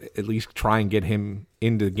need to at least try and get him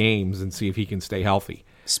into games and see if he can stay healthy.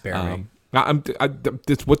 Spare me.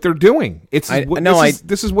 That's what they're doing. This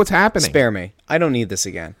is what's happening. Spare me. I don't need this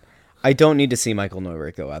again. I don't need to see Michael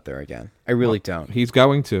Neuver go out there again. I really don't. He's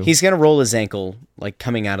going to. He's going to roll his ankle like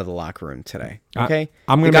coming out of the locker room today. Okay?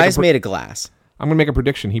 The guy's made of glass. I'm going to make a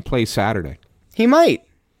prediction. He plays Saturday. He might.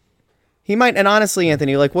 And honestly,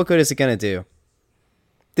 Anthony, like, what good is it going to do?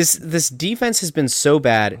 This defense has been so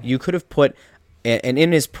bad. You could have put an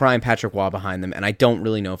in his prime Patrick Waugh behind them, and I don't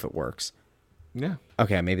really know if it works. Yeah.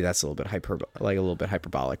 Okay, maybe that's a little bit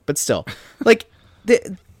hyperbolic, but still, like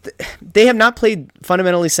they have not played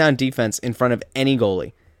fundamentally sound defense in front of any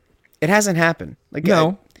goalie. It hasn't happened. Like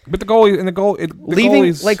no, but the goalie and the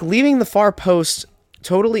goalie's leaving the far post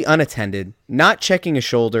totally unattended, not checking a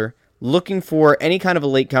shoulder, looking for any kind of a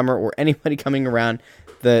latecomer or anybody coming around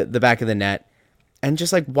the back of the net, and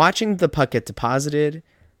just like watching the puck get deposited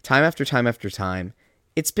time after time after time.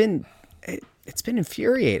 It's been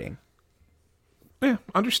infuriating. Yeah,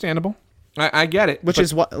 understandable. I get it. Which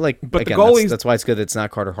is what, like, but again, the goalies, that's why it's good that it's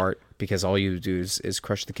not Carter Hart, because all you do is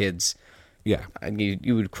crush the kids. Yeah. And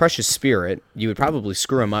you would crush his spirit. You would probably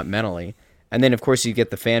screw him up mentally. And then, of course, you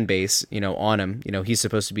get the fan base, on him. He's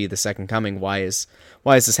supposed to be the second coming. Why is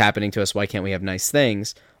this happening to us? Why can't we have nice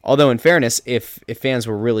things? Although, in fairness, if fans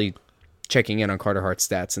were really checking in on Carter Hart's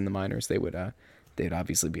stats in the minors, they'd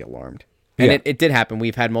obviously be alarmed. And yeah. it did happen.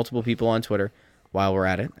 We've had multiple people on Twitter while we're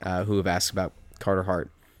at it who have asked about Carter Hart.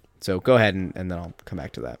 So go ahead and then I'll come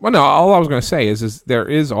back to that. Well, no, all I was going to say is there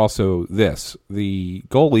is also this. The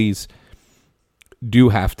goalies do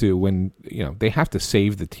have to, when, they have to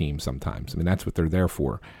save the team sometimes. I mean, that's what they're there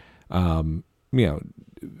for. Hockey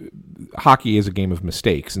is a game of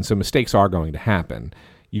mistakes, and so mistakes are going to happen.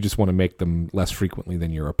 You just want to make them less frequently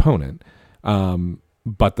than your opponent.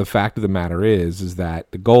 But the fact of the matter is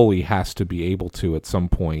that the goalie has to be able to, at some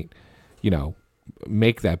point,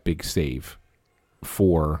 make that big save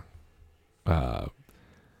for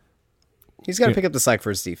he's got to pick up the slack for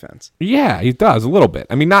his defense. Yeah, he does a little bit.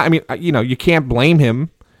 You can't blame him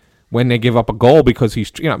when they give up a goal because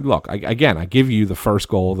he's, look, I give you the first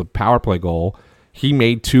goal, the power play goal. He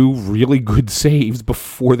made two really good saves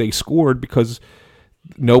before they scored because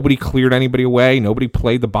nobody cleared anybody away. Nobody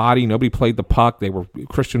played the body. Nobody played the puck.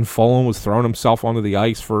 Christian Fulham was throwing himself onto the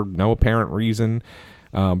ice for no apparent reason.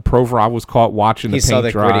 Provorov was caught watching the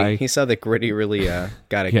paint dry. He saw that Gritty really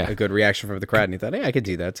got a good reaction from the crowd, and he thought, hey, I could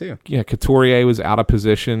do that too. Yeah, Couturier was out of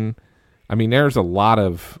position. I mean, there's a lot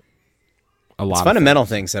of fundamental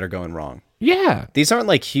things that are going wrong. Yeah. These aren't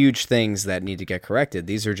like huge things that need to get corrected.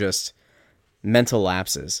 These are just mental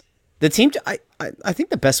lapses. The team, I think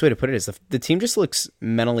the best way to put it is the team just looks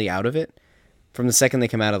mentally out of it from the second they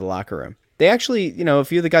come out of the locker room. They actually, a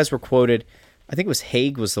few of the guys were quoted. I think it was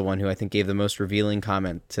Haig was the one who I think gave the most revealing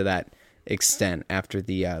comment to that extent after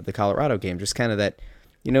the Colorado game. Just kind of that,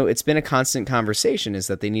 it's been a constant conversation is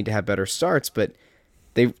that they need to have better starts, but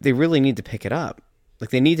they really need to pick it up.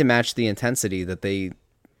 Like they need to match the intensity that they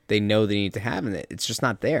know they need to have, and it's just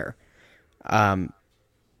not there. I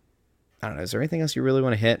don't know. Is there anything else you really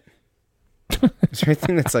want to hit? Is there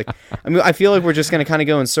anything that's like? I feel like we're just going to kind of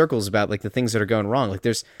go in circles about like the things that are going wrong. Like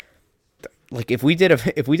there's. Like if we did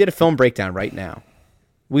a film breakdown right now,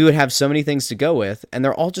 we would have so many things to go with, and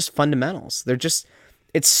they're all just fundamentals.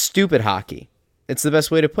 It's stupid hockey. It's the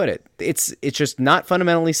best way to put it. It's just not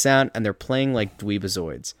fundamentally sound, and they're playing like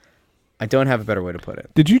dweebazoids. I don't have a better way to put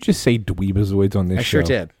it. Did you just say dweebazoids on this show? I sure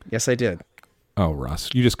did. Yes, I did. Oh, Russ,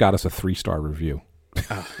 you just got us a 3-star review.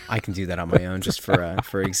 Oh, I can do that on my own just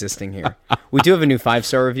for existing here. We do have a new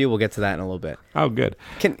 5-star review. We'll get to that in a little bit. Oh, good.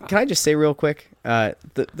 Can I just say real quick?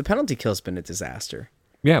 The penalty kill's been a disaster.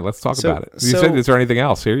 Yeah, let's talk about it. You said, is there anything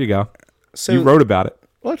else? Here you go. So you wrote about it.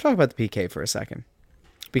 Well, let's talk about the PK for a second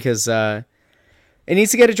because it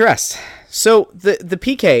needs to get addressed. So the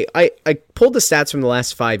PK, I pulled the stats from the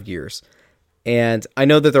last 5 years, and I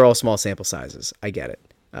know that they're all small sample sizes. I get it.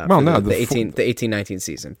 The 18-19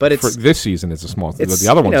 season, but it's for this season is a small. The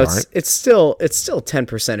other ones aren't. It's still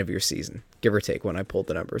 10% of your season, give or take. When I pulled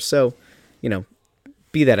the numbers, so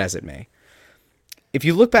be that as it may. If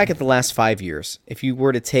you look back at the last 5 years, if you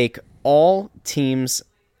were to take all teams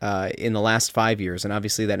in the last 5 years, and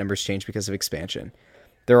obviously that number's changed because of expansion,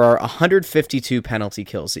 there are 152 penalty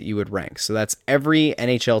kills that you would rank. So that's every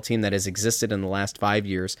NHL team that has existed in the last 5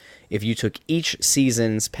 years. If you took each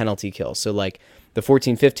season's penalty kills, so like the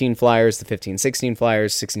 14-15 Flyers, the 15-16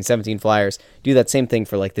 Flyers, 16-17 Flyers. Do that same thing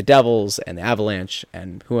for like the Devils and the Avalanche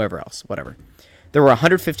and whoever else, whatever. There were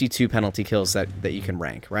 152 penalty kills that you can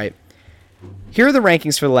rank, right? Here are the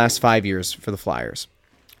rankings for the last 5 years for the Flyers.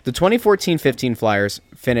 The 2014-15 Flyers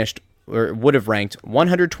finished or would have ranked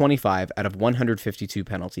 125 out of 152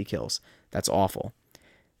 penalty kills. That's awful.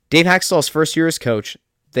 Dave Haxtell's first year as coach,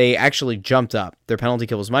 they actually jumped up. Their penalty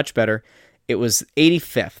kill was much better. It was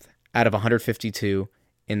 85th out of 152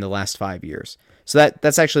 in the last 5 years. So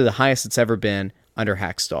that's actually the highest it's ever been under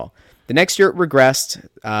Haxtell. The next year it regressed.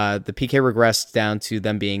 The PK regressed down to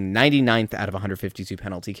them being 99th out of 152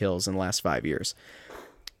 penalty kills in the last 5 years.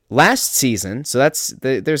 Last season, so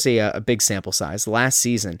there's a big sample size. Last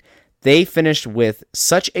season, they finished with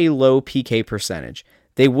such a low PK percentage,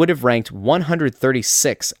 they would have ranked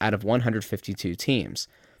 136 out of 152 teams.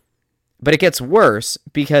 But it gets worse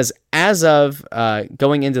because as of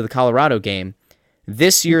going into the Colorado game,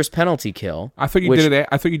 this year's penalty kill. I thought you did it.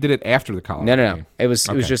 I thought you did it after the Colorado No. game. It was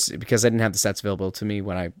just because I didn't have the stats available to me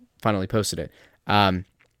when I finally posted it.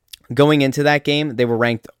 Going into that game, they were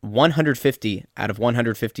ranked 150 out of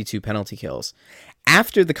 152 penalty kills.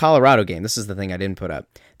 After the Colorado game, this is the thing I didn't put up.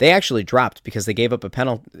 They actually dropped because they gave up a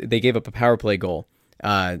power play goal.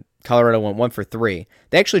 Colorado went 1 for 3.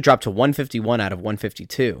 They actually dropped to 151 out of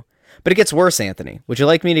 152. But it gets worse, Anthony. Would you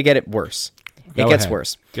like me to get it worse? It gets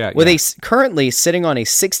worse. With a currently sitting on a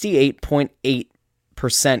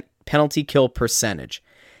 68.8% penalty kill percentage.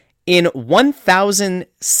 In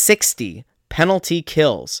 1,060 penalty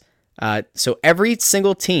kills, so every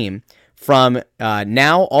single team from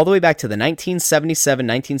now all the way back to the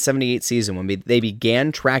 1977-1978 season when they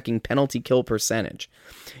began tracking penalty kill percentage,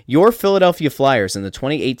 your Philadelphia Flyers in the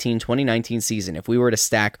 2018-2019 season, if we were to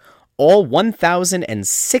stack all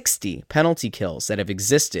 1,060 penalty kills that have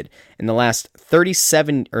existed in the last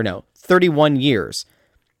 31 years,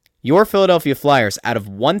 your Philadelphia Flyers, out of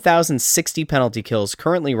 1,060 penalty kills,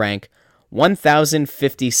 currently rank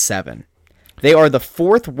 1,057. They are the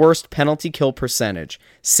fourth worst penalty kill percentage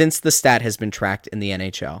since the stat has been tracked in the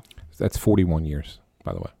NHL. That's 41 years,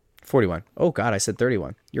 by the way. 41. Oh, God, I said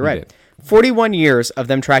 31. You're right. 41 years of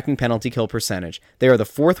them tracking penalty kill percentage. They are the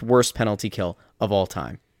fourth worst penalty kill of all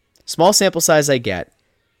time. Small sample size I get,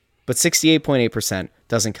 but 68.8%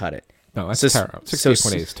 doesn't cut it. No, that's terrible.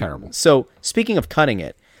 68.8 is terrible. So, speaking of cutting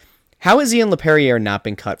it, how has Ian LaPerriere not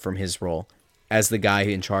been cut from his role as the guy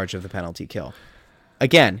in charge of the penalty kill?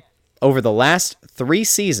 Again, over the last 3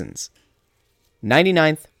 seasons,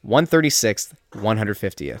 99th, 136th,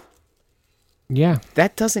 150th. Yeah.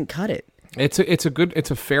 That doesn't cut it. It's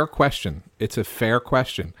a fair question. It's a fair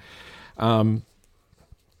question. I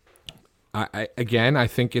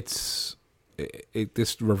think this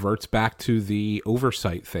reverts back to the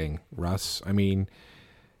oversight thing, Russ. I mean,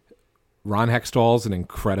 Ron Hextall's an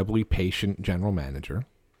incredibly patient general manager,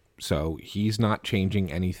 so he's not changing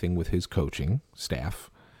anything with his coaching staff.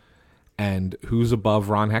 And who's above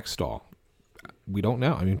Ron Hextall? We don't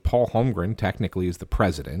know. I mean, Paul Holmgren technically is the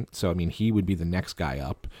president, so I mean he would be the next guy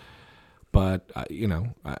up. But I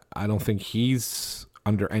don't think he's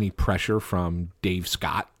under any pressure from Dave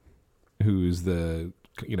Scott, who's the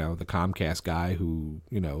Comcast guy who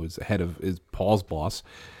is Paul's boss.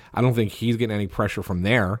 I don't think he's getting any pressure from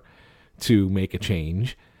there to make a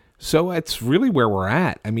change. So it's really where we're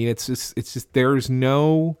at. I mean, it's just there's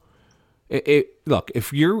no. Look,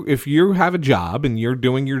 if you have a job and you're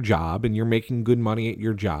doing your job and you're making good money at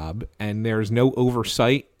your job and there's no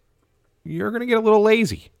oversight, you're gonna get a little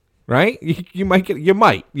lazy, right? You might get a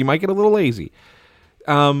little lazy.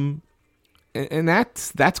 And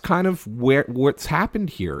that's kind of what's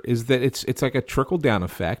happened here is that it's like a trickle down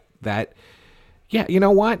effect that, yeah, you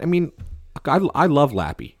know what? I mean, I love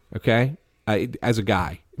Lappy, okay? As a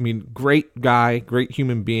guy. I mean, great guy, great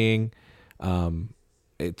human being.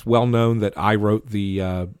 It's well known that I wrote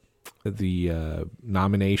the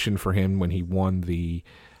nomination for him when he won the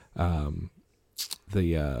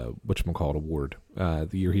whatchamacallit award, the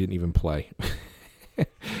year he didn't even play.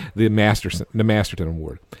 the Masterton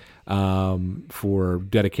Award. For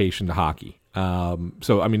dedication to hockey.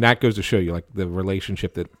 So, I mean, that goes to show you like the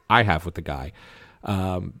relationship that I have with the guy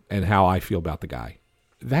and how I feel about the guy.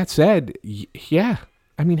 That said, yeah,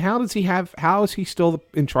 I mean, how is he still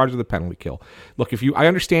in charge of the penalty kill? Look, I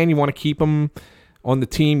understand you want to keep him on the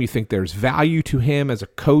team. You think there's value to him as a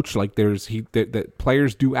coach, like that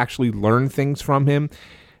players do actually learn things from him.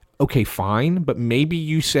 Okay, fine, but maybe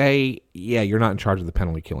you say, yeah, you're not in charge of the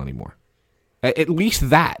penalty kill anymore. At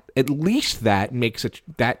least that makes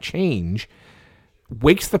that change,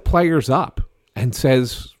 wakes the players up and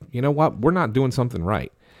says, you know what, we're not doing something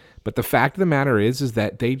right. But the fact of the matter is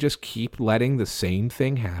that they just keep letting the same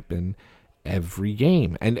thing happen every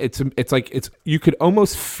game. And it's you could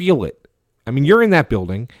almost feel it. I mean, you're in that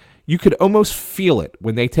building. You could almost feel it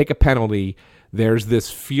when they take a penalty. There's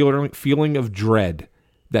this feeling of dread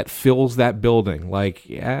that fills that building. Like,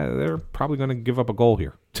 yeah, they're probably going to give up a goal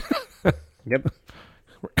here. Yep.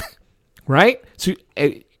 Right? So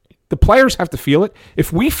the players have to feel it.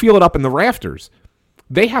 If we feel it up in the rafters,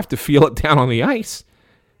 they have to feel it down on the ice.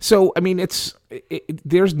 So, I mean,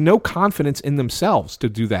 there's no confidence in themselves to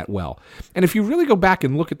do that well. And if you really go back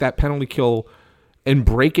and look at that penalty kill and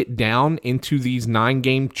break it down into these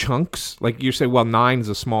 9-game chunks, like you say, well, 9 is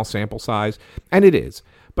a small sample size, and it is.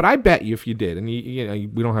 But I bet you if you did, and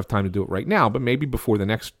we don't have time to do it right now, but maybe before the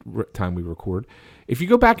next time we record, if you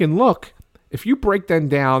go back and look, if you break them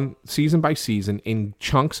down season by season in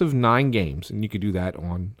chunks of 9 games, and you could do that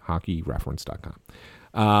on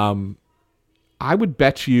hockeyreference.com, I would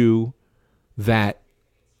bet you that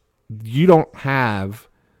you don't have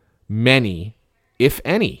many, if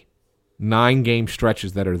any, 9-game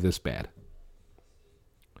stretches that are this bad.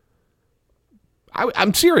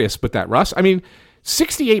 I'm serious with that, Russ. I mean,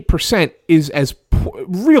 68% is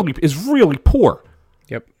really poor.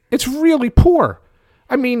 Yep. It's really poor.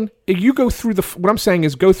 I mean, you go through what I'm saying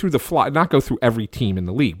is go through not go through every team in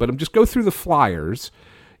the league, but just go through the Flyers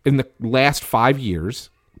in the last 5 years,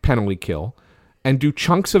 penalty kill, and do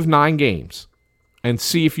chunks of 9 games and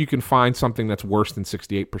see if you can find something that's worse than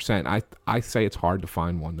 68%. I say it's hard to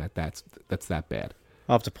find one that's that bad.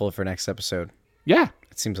 I'll have to pull it for next episode. Yeah.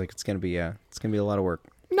 It seems like it's gonna be a lot of work.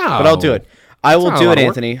 No. But I'll do it. I will do it,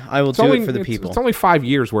 Anthony. I will do it for the people. It's only 5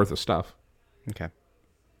 years worth of stuff. Okay.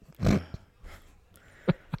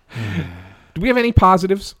 Do we have any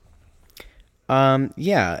positives?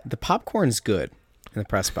 Yeah, the popcorn's good in the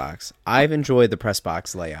press box. I've enjoyed the press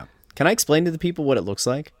box layout. Can I explain to the people what it looks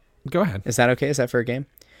like? Go ahead. Is that okay? Is that fair game?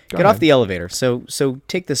 Go Get ahead. off the elevator. So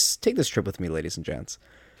take this trip with me, ladies and gents.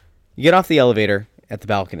 You get off the elevator at the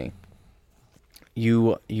balcony.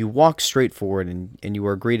 You walk straight forward and you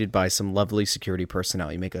are greeted by some lovely security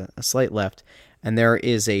personnel. You make a slight left, and there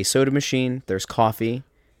is a soda machine. There's coffee.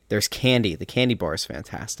 There's candy. The candy bar is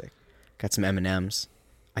fantastic. Got some M&Ms.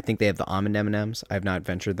 I think they have the almond M&Ms. I have not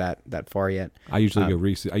ventured that far yet. I usually go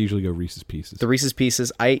Reese's Pieces. The Reese's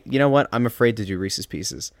Pieces. You know what? I'm afraid to do Reese's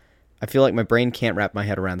Pieces. I feel like my brain can't wrap my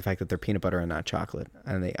head around the fact that they're peanut butter and not chocolate.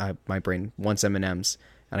 And my brain wants M&Ms,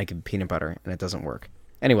 and I give peanut butter, and it doesn't work.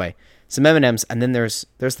 Anyway, some M&Ms, and then there's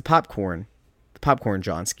the popcorn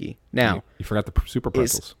Johnski. Now, you forgot the super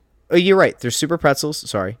pretzels. Oh, you're right. There's super pretzels.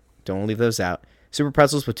 Sorry, don't leave those out. Super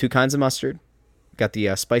pretzels with 2 kinds of mustard. Got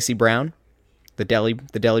the spicy brown, the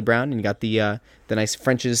deli brown, and you got the nice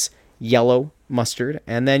French's yellow mustard,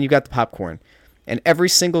 and then you got the popcorn. And every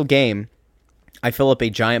single game, I fill up a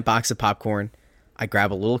giant box of popcorn. I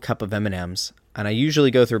grab a little cup of M&Ms, and I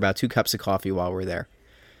usually go through about 2 cups of coffee while we're there.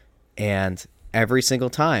 And every single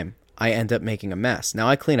time, I end up making a mess. Now,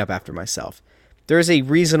 I clean up after myself. There is a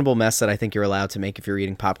reasonable mess that I think you're allowed to make if you're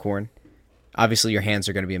eating popcorn. Obviously, your hands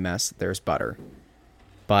are going to be a mess. There's butter.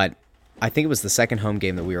 But I think it was the second home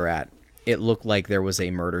game that we were at. It looked like there was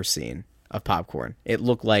a murder scene of popcorn. It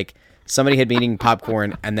looked like somebody had been eating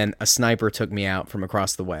popcorn, and then a sniper took me out from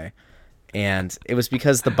across the way. And it was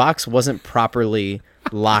because the box wasn't properly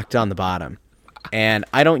locked on the bottom. And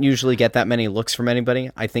I don't usually get that many looks from anybody.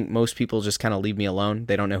 I think most people just kind of leave me alone.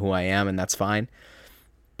 They don't know who I am, and that's fine.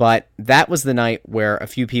 But that was the night where a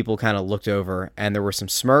few people kind of looked over, and there were some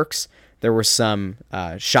smirks. There were some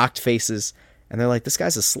shocked faces, and they're like, this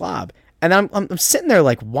guy's a slob. And I'm sitting there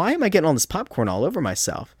like, why am I getting all this popcorn all over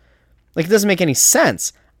myself? Like, it doesn't make any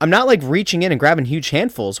sense. I'm not like reaching in and grabbing huge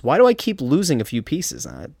handfuls. Why do I keep losing a few pieces?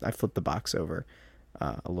 I flipped the box over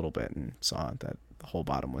a little bit and saw that the whole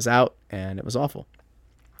bottom was out, and it was awful.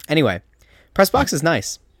 Anyway, press box is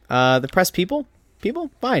nice. The press people,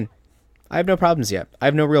 fine. I have no problems yet. I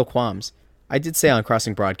have no real qualms. I did say on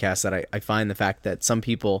Crossing Broadcast that I find the fact that some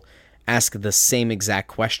people ask the same exact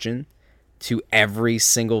question to every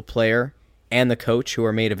single player and the coach who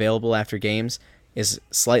are made available after games is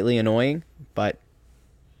slightly annoying, but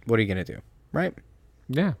what are you going to do, right?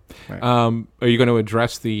 Yeah. Right. Are you going to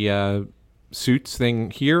address the suits thing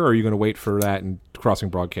here, or are you going to wait for that and Crossing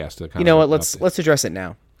Broadcast to kind You know what? Let's address it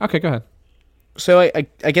now. Okay, go ahead. So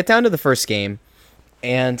I get down to the first game,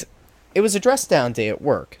 and it was a dress down day at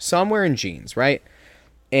work. So I'm wearing jeans, right?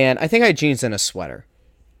 And I think I had jeans and a sweater.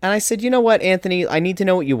 And I said, you know what, Anthony, I need to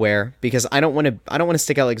know what you wear because I don't want to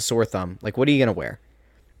stick out like a sore thumb. Like, what are you going to wear?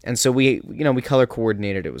 And so we color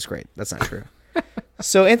coordinated. It was great. That's not true.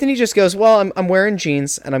 So Anthony just goes, well, I'm wearing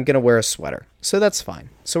jeans and I'm going to wear a sweater. So that's fine.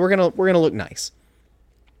 So we're going to look nice.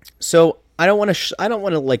 So I don't want to. I don't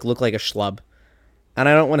want to like look like a schlub, and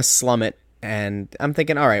I don't want to slum it. And I'm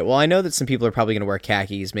thinking, all right, well, I know that some people are probably going to wear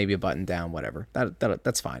khakis, maybe a button down, whatever.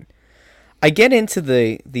 That's fine. I get into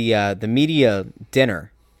the media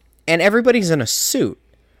dinner, and everybody's in a suit.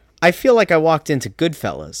 I feel like I walked into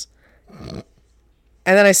Goodfellas.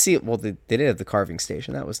 And then I see, well, they did have the carving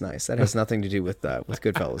station. That was nice. That has nothing to do with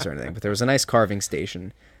Goodfellas or anything. But there was a nice carving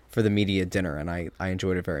station for the media dinner, and I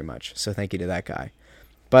enjoyed it very much. So thank you to that guy.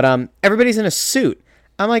 But everybody's in a suit.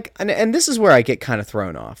 I'm like, and this is where I get kind of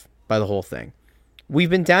thrown off by the whole thing. We've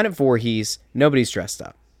been down at Voorhees. Nobody's dressed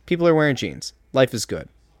up. People are wearing jeans. Life is good.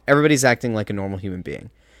 Everybody's acting like a normal human being.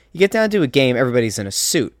 You get down to a game, everybody's in a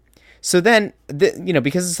suit. So then,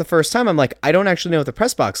 because it's the first time, I'm like, I don't actually know what the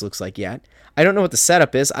press box looks like yet. I don't know what the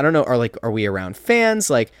setup is. I don't know. Are we around fans?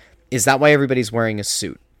 Like, is that why everybody's wearing a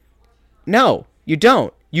suit? No, you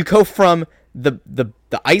don't. You go from the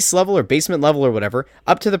ice level or basement level or whatever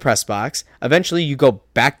up to the press box. Eventually, you go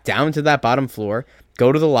back down to that bottom floor,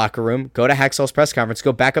 go to the locker room, go to Hacksaws press conference,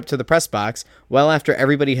 go back up to the press box. Well, after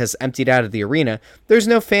everybody has emptied out of the arena, there's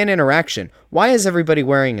no fan interaction. Why is everybody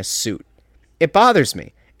wearing a suit? It bothers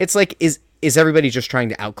me. It's like, is everybody just trying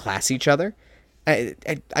to outclass each other? Is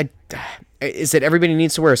it everybody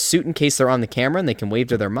needs to wear a suit in case they're on the camera and they can wave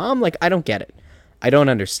to their mom? Like, I don't get it. I don't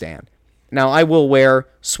understand. Now, I will wear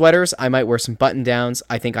sweaters. I might wear some button-downs.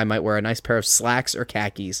 I think I might wear a nice pair of slacks or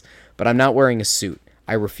khakis, but I'm not wearing a suit.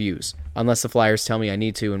 I refuse. Unless the Flyers tell me I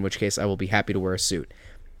need to, in which case I will be happy to wear a suit.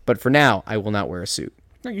 But for now, I will not wear a suit.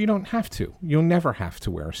 No, you don't have to. You'll never have to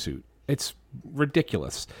wear a suit. It's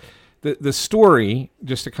ridiculous. The story,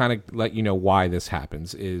 just to kind of let you know why this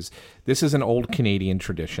happens, is this is an old Canadian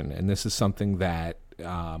tradition, and this is something that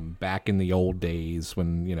back in the old days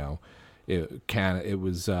when, it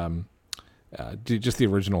was just the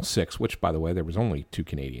original six, which, by the way, there was only 2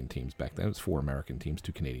 Canadian teams back then. It was 4 American teams,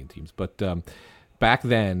 2 Canadian teams. But back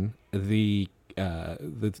then,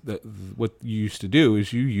 what you used to do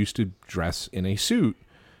is you used to dress in a suit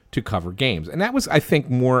to cover games. And that was, I think,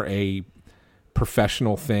 more a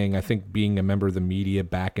professional thing. I think being a member of the media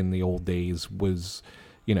back in the old days was,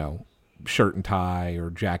 shirt and tie or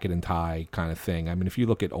jacket and tie kind of thing. I mean, if you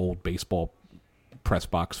look at old baseball press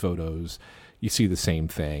box photos, you see the same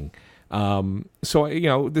thing.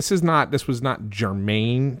 So, this was not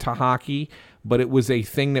germane to hockey, but it was a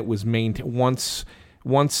thing that was maintained once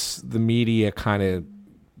the media kind of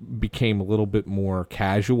became a little bit more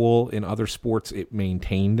casual in other sports. It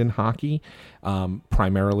maintained in hockey,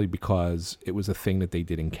 primarily because it was a thing that they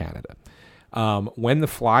did in Canada. When the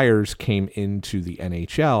Flyers came into the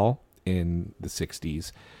NHL in the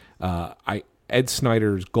 60s, Ed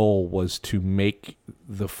Snyder's goal was to make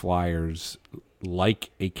the Flyers like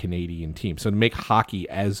a Canadian team. So to make hockey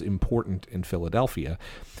as important in Philadelphia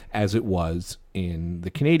as it was in the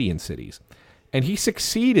Canadian cities. And he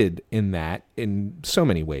succeeded in that in so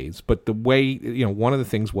many ways. But the way, one of the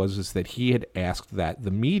things is that he had asked that the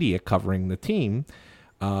media covering the team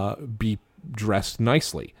be dressed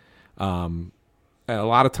nicely. A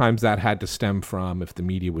lot of times that had to stem from if the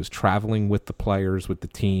media was traveling with the players, with the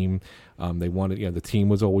team. They wanted, the team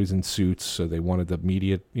was always in suits, so they wanted the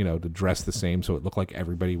media, to dress the same, so it looked like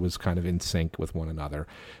everybody was kind of in sync with one another.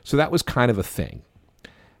 So that was kind of a thing.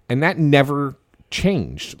 And that never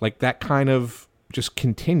changed. Like, that kind of just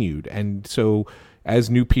continued. And so as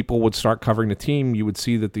new people would start covering the team, you would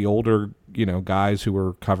see that the older, guys who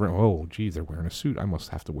were covering, oh, geez, they're wearing a suit. I must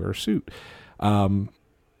have to wear a suit. And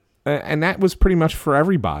that was pretty much for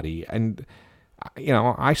everybody. And,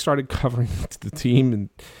 I started covering the team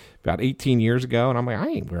about 18 years ago, and I'm like, I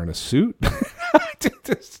ain't wearing a suit.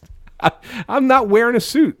 I'm not wearing a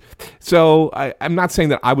suit. So I'm not saying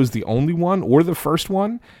that I was the only one or the first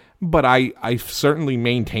one, but I certainly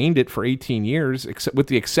maintained it for 18 years, except with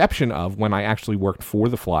the exception of when I actually worked for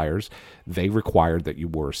the Flyers. They required that you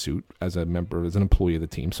wore a suit as an employee of the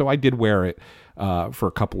team. So I did wear it for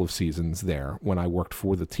a couple of seasons there when I worked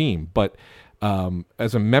for the team. But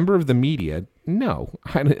as a member of the media, no,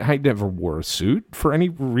 I never wore a suit for any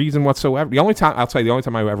reason whatsoever. The only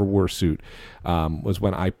time I ever wore a suit was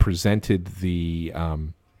when I presented the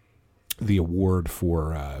award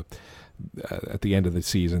for at the end of the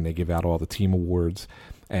season. They give out all the team awards,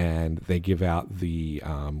 and they give out the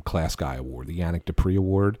Class Guy Award, the Yannick Dupree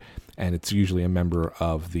Award, and it's usually a member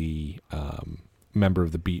of the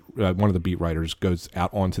beat, one of the beat writers goes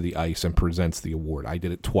out onto the ice and presents the award. I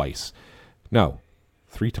did it twice. No,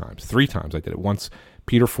 3 times. 3 times I did it. Once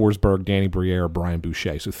Peter Forsberg, Danny Briere, Brian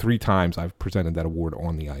Boucher. So 3 times I've presented that award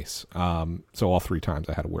on the ice. So all 3 times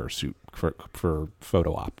I had to wear a suit for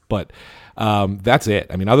photo op. But that's it.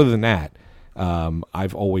 I mean, other than that,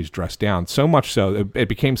 I've always dressed down. So much so, it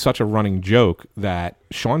became such a running joke that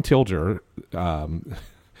Sean Tilger,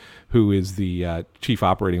 who is the chief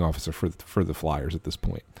operating officer for the Flyers at this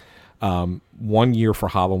point, 1 year for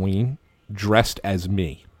Halloween, dressed as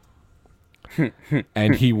me.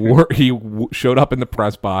 And he showed up in the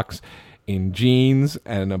press box in jeans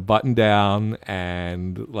and a button down,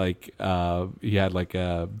 and he had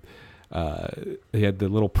the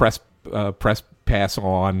little press pass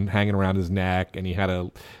on hanging around his neck, and he had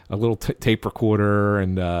a little tape recorder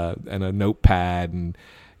and a notepad, and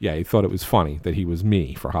he thought it was funny that he was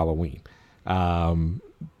me for Halloween.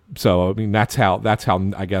 So I mean, that's how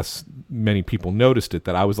I guess many people noticed it,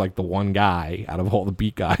 that I was like the one guy out of all the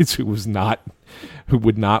beat guys who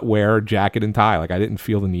would not wear a jacket and tie. Like, I didn't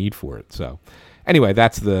feel the need for it. So anyway,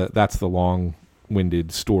 that's the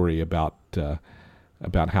long-winded story about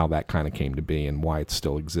how that kind of came to be and why it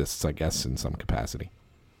still exists, I guess, in some capacity.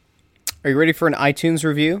 Are you ready for an iTunes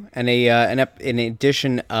review and an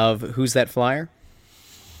edition of Who's That Flyer?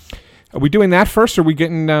 Are we doing that first, or are we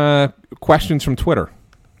getting questions from Twitter?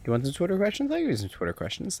 You want some Twitter questions? I can use some Twitter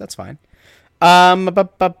questions. That's fine.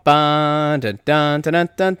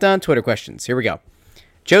 Twitter questions. Here we go.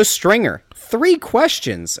 Joe Stringer, 3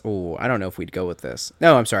 questions. Oh, I don't know if we'd go with this.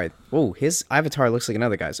 No, I'm sorry. Oh, his avatar looks like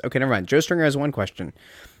another guy's. Okay, never mind. Joe Stringer has 1 question.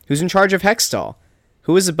 Who's in charge of Hextall?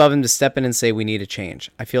 Who is above him to step in and say we need a change?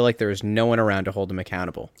 I feel like there is no one around to hold him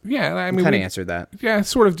accountable. Yeah, I mean, kind of answered that. Yeah,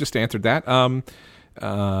 sort of just answered that. Paul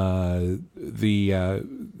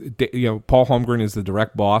Holmgren is the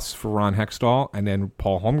direct boss for Ron Hextall, and then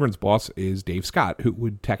Paul Holmgren's boss is Dave Scott, who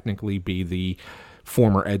would technically be the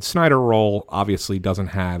former Ed Snyder role. Obviously doesn't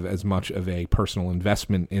have as much of a personal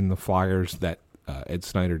investment in the Flyers that Ed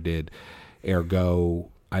Snyder did. Ergo,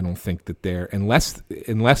 I don't think that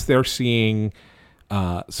unless they're seeing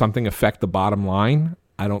something affect the bottom line,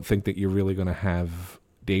 I don't think that you're really going to have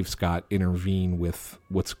Dave Scott intervene with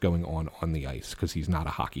what's going on the ice, because he's not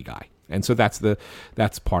a hockey guy, and so that's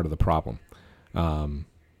part of the problem.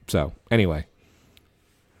 So anyway,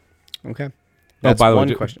 okay. That's by the one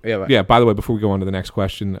way, question. By the way, before we go on to the next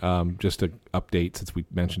question, just an update since we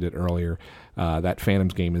mentioned it earlier. That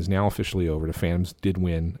Phantoms game is now officially over. The Phantoms did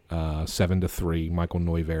win 7-3. Michael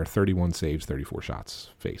Neuvirth, 31 saves, 34 shots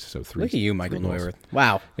faced. So 3. Look at you, Michael Neuvirth.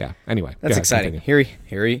 Wow. Yeah. Anyway, that's exciting. Here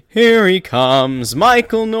he comes,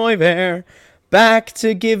 Michael Neuvirth, back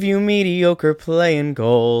to give you mediocre play and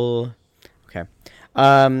goal. Okay.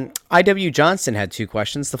 I.W. Johnston had 2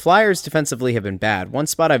 questions. The Flyers defensively have been bad. One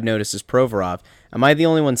spot I've noticed is Provorov. Am I the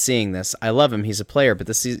only one seeing this? I love him. He's a player, but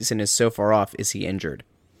the season is so far off. Is he injured?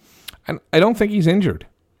 I don't think he's injured.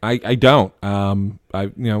 I don't.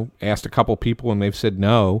 I asked a couple people and they've said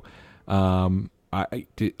no. I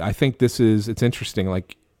think it's interesting.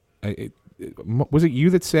 Like, was it you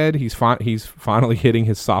that said he's finally hitting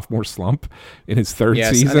his sophomore slump in his 3rd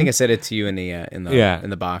season? I think I said it to you in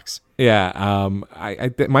the box. Yeah,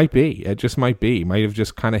 it might be. It just might be. Might have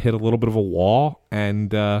just kind of hit a little bit of a wall,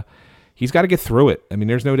 and he's got to get through it. I mean,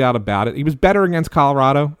 there's no doubt about it. He was better against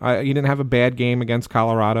Colorado. He didn't have a bad game against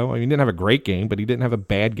Colorado. I mean, he didn't have a great game, but he didn't have a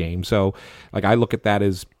bad game. So, like, I look at that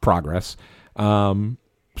as progress. So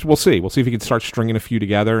we'll see. We'll see if he can start stringing a few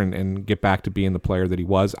together and get back to being the player that he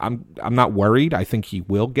was. I'm not worried. I think he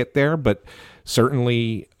will get there, but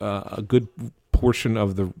certainly a good portion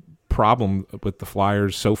of the problem with the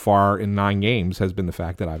Flyers so far in 9 games has been the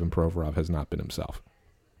fact that Ivan Provorov has not been himself.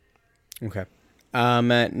 Okay.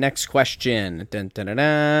 Next question. Dun, dun, dun,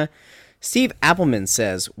 dun. Steve Appleman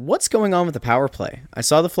says, "What's going on with the power play? I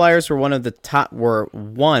saw the Flyers were one of the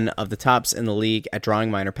tops in the league at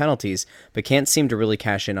drawing minor penalties, but can't seem to really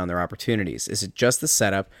cash in on their opportunities. Is it just the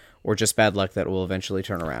setup, or just bad luck that will eventually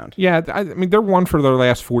turn around?" Yeah, I mean, they're 1 for their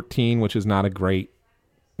last 14, which is not a great,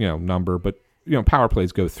 number, but power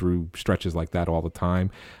plays go through stretches like that all the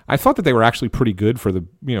time. I thought that they were actually pretty good for the,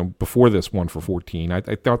 before this 1 for 14. I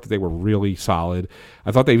thought that they were really solid.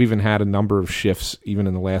 I thought they've even had a number of shifts, even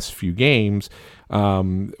in the last few games,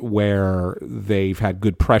 where they've had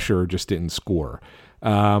good pressure, just didn't score.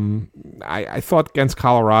 I thought against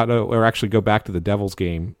Colorado, or actually go back to the Devils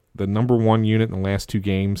game, the number 1 unit in the last 2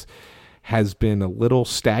 games has been a little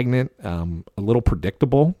stagnant, a little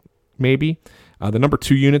predictable, maybe. The number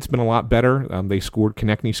 2 unit's been a lot better.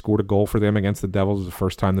 Konechny scored a goal for them against the Devils. It was the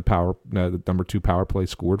first time the number 2 power play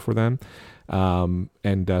scored for them.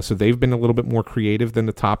 So they've been a little bit more creative than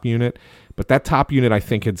the top unit. But that top unit, I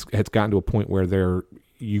think, has gotten to a point where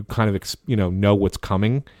you kind of know what's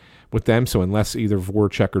coming with them. So unless either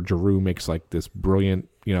Voracek or Giroux makes like this brilliant,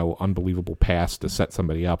 unbelievable pass to set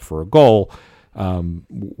somebody up for a goal,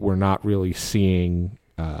 we're not really seeing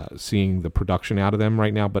seeing the production out of them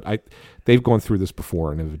right now. But they've gone through this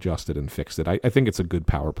before and have adjusted and fixed it. I think it's a good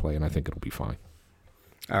power play, and I think it'll be fine.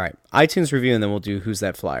 All right, iTunes review, and then we'll do Who's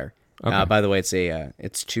That Flyer. Okay. By the way,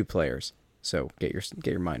 it's 2 players, so get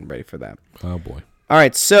your mind ready for that. Oh boy. All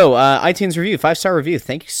right, so iTunes review, 5-star review.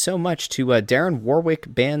 Thank you so much to Darren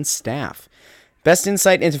Warwick Band staff. Best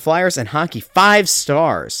insight into Flyers and hockey, 5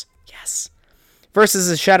 stars. Yes. First is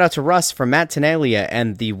a shout out to Russ from Matt Tenalia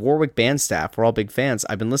and the Warwick Band staff. We're all big fans.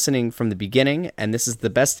 I've been listening from the beginning, and this is the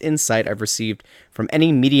best insight I've received from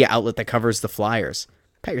any media outlet that covers the Flyers.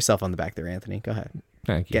 Pat yourself on the back there, Anthony. Go ahead.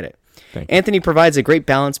 Thank you. Get it. Thank you. Anthony provides a great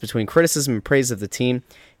balance between criticism and praise of the team.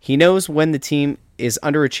 He knows when the team is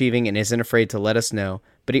underachieving and isn't afraid to let us know,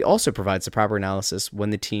 but he also provides the proper analysis when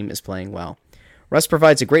the team is playing well. Russ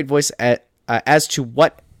provides a great voice as to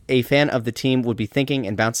what a fan of the team would be thinking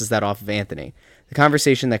and bounces that off of Anthony. The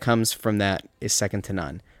conversation that comes from that is second to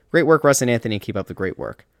none. Great work, Russ and Anthony. Keep up the great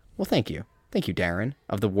work. Well, thank you. Thank you, Darren,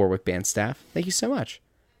 of the Warwick Band staff. Thank you so much.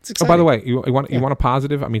 It's exciting. Oh, by the way, you want a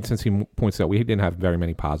positive? I mean, since he points out we didn't have very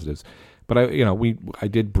many positives, but I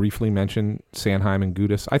did briefly mention Sanheim and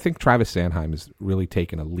Gudas. I think Travis Sanheim has really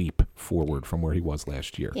taken a leap forward from where he was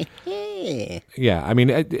last year. Yeah, I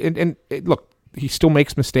mean, look, he still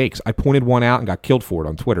makes mistakes. I pointed one out and got killed for it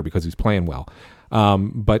on Twitter because he's playing well,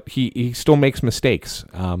 but he still makes mistakes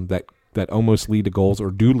that almost lead to goals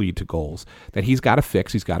or do lead to goals that he's got to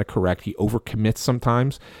fix. He's got to correct. He overcommits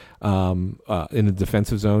sometimes in the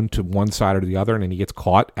defensive zone to one side or the other, and then he gets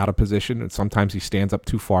caught out of position. And sometimes he stands up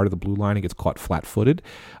too far to the blue line and gets caught flat-footed.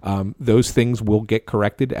 Those things will get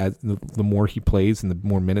corrected as the more he plays and the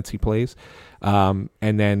more minutes he plays. And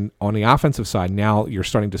then on the offensive side, now you're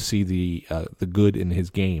starting to see the good in his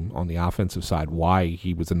game on the offensive side. Why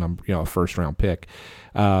he was a first-round pick.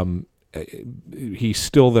 He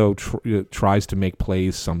still, though, tries to make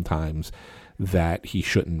plays sometimes that he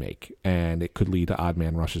shouldn't make, and it could lead to odd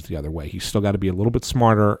man rushes the other way. He's still got to be a little bit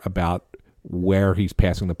smarter about where he's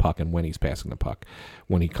passing the puck and when he's passing the puck,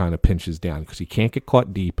 when he kind of pinches down, because he can't get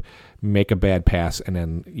caught deep, make a bad pass, and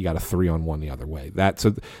then you got a 3-on-1 the other way.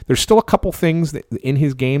 So there's still a couple things in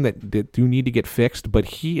his game that do need to get fixed, but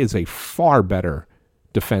he is a far better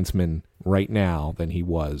defenseman right now than he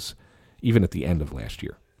was even at the end of last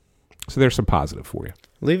year. So there's some positive for you.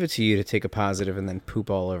 Leave it to you to take a positive and then poop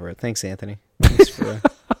all over it. Thanks, Anthony. Thanks for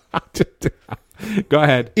Go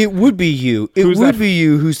ahead. It would be you. It would be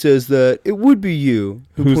you who says that. It would be you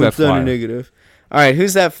who Who's points that down flyer? a negative. All right,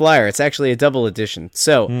 Who's That Flyer? It's actually a double edition.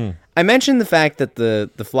 So I mentioned the fact that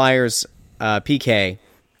the Flyers PK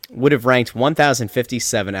would have ranked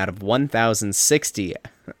 1,057 out of 1,060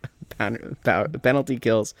 penalty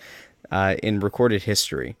kills in recorded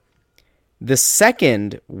history. The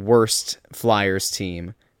second worst Flyers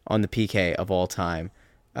team on the PK of all time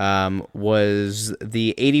was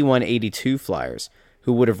the 81-82 Flyers,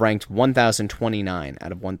 who would have ranked 1,029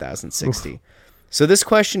 out of 1,060. Oof. So this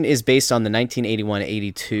question is based on the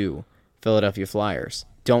 1981-82 Philadelphia Flyers.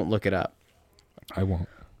 Don't look it up. I won't.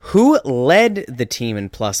 Who led the team in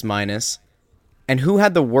plus-minus, and who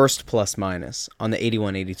had the worst plus-minus on the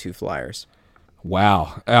 81-82 Flyers?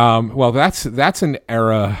 Wow. Well, that's an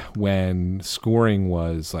era when scoring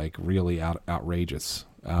was like really outrageous.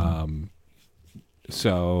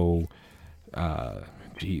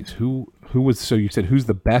 Geez, who was? So you said who's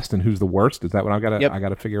the best and who's the worst? Is that what I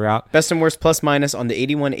gotta figure out? Best and worst plus minus on the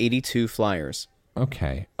 81-82 Flyers.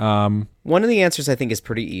 Okay. One of the answers I think is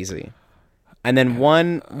pretty easy, and then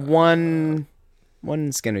one's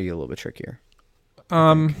gonna be a little bit trickier.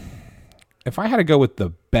 If I had to go with the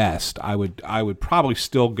best, I would probably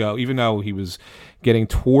still go, even though he was getting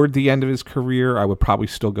toward the end of his career, I would probably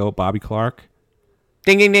still go with Bobby Clark.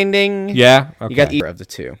 Ding, ding, ding, ding. Yeah. Okay. You got either of the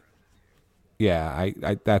two. Yeah, I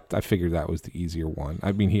figured that was the easier one.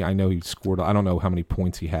 I mean, I know he scored. I don't know how many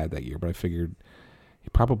points he had that year, but I figured he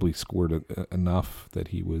probably scored enough that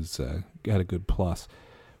he was had a good plus.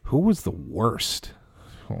 Who was the worst?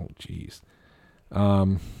 Oh, geez.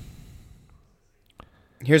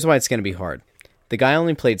 Here's why it's going to be hard. The guy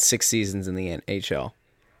only played 6 seasons in the NHL.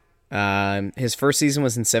 His first season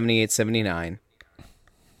was in 78-79.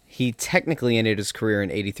 He technically ended his career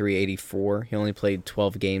in 83-84. He only played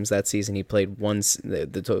 12 games that season. He played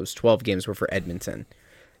those 12 games were for Edmonton.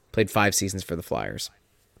 Played 5 seasons for the Flyers.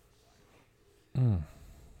 In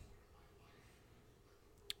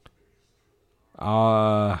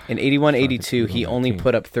In 81-82, he only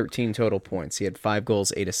put up 13 total points. He had 5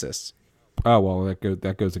 goals, 8 assists. Oh, well,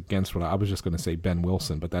 that goes against what I was just going to say Ben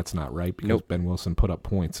Wilson, but that's not right because Nope. Ben Wilson put up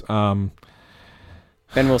points. Ben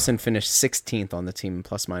Wilson finished 16th on the team in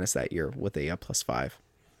plus minus that year with a +5.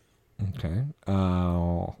 Okay.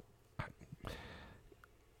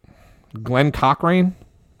 Glenn Cochrane?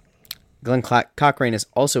 Glenn Cochrane is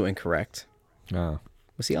also incorrect. Oh.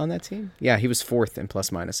 Was he on that team? Yeah, he was fourth in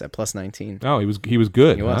plus minus at plus 19. Oh, he was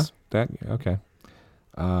good. He was. Okay.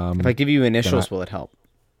 If I give you initials, will it help?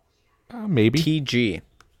 Maybe. TG.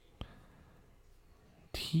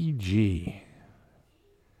 TG.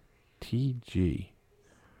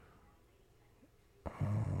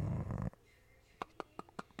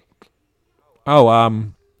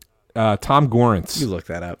 Tom Gorrance. You looked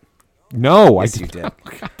that up. No, Yes, you did.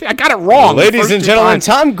 I got it wrong. Ladies the and first gentlemen, two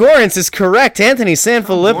times. Tom Gorrance is correct. Anthony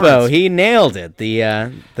Sanfilippo, Gorrance. he nailed it.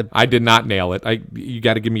 The I did not nail it. You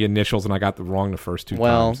got to give me initials, and I got the wrong the first two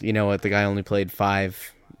well, times. you know what? The guy only played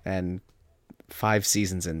 5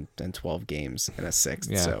 seasons and 12 games and a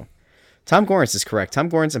sixth. Yeah. So Tom Gorrance is correct. Tom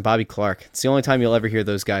Gorrance and Bobby Clark. It's the only time you'll ever hear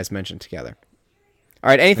those guys mentioned together. All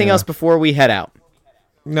right. Anything else before we head out?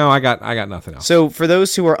 No, I got nothing else. So for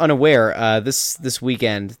those who are unaware, this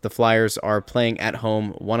weekend the Flyers are playing at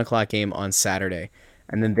home 1:00 game on Saturday,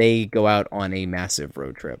 and then they go out on a massive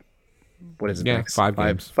road trip. What is it? Yeah, next? 5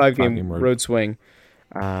 games. Five game Five-game road. road swing.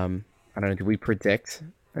 I don't know. Do we predict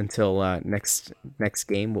until next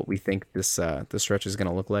game what we think this stretch is going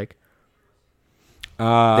to look like?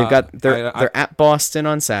 They're at Boston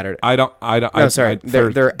on Saturday.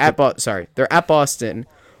 They're at Boston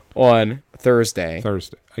on Thursday.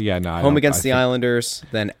 Yeah, no. Home against the Islanders,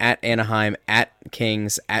 then at Anaheim, at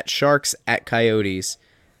Kings, at Sharks, at Coyotes.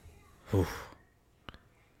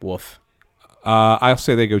 Woof. I'll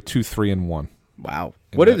say they go 2-3-1. Wow.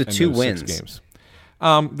 What are the two those wins? 6 games?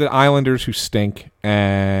 The Islanders, who stink,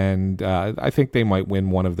 and I think they might win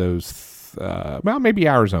one of those. Maybe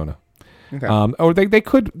Arizona. Okay. Or they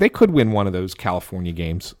could win one of those California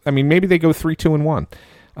games. I mean, maybe they go 3-2-1.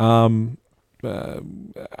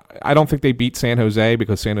 I don't think they beat San Jose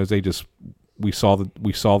because San Jose we saw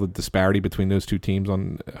the disparity between those two teams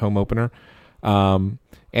on home opener.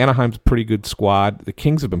 Anaheim's a pretty good squad. The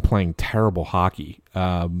Kings have been playing terrible hockey,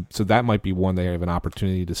 so that might be one they have an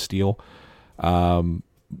opportunity to steal. And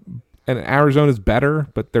Arizona's better,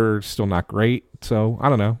 but they're still not great. So I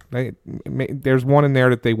don't know. There's one in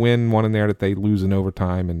there that they win, one in there that they lose in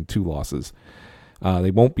overtime, and 2 losses.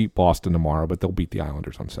 They won't beat Boston tomorrow, but they'll beat the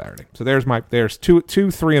Islanders on Saturday. So there's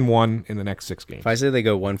 2-3-1 in the next 6 games. If I say they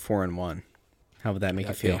go 1-4-1, how would that make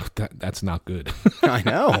you feel? That's not good. I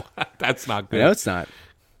know. That's not I good. know it's not.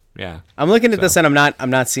 Yeah. I'm looking at this and I'm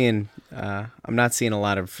not seeing a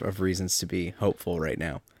lot of reasons to be hopeful right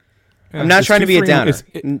now. I'm not trying to be a downer. Is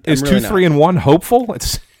 2-3-1 hopeful?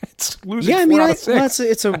 It's losing 4 out of 6.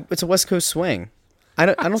 It's a West Coast swing. I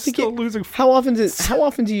don't think still losing. How often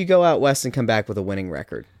do you go out west and come back with a winning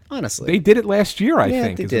record? Honestly, They did it last year, I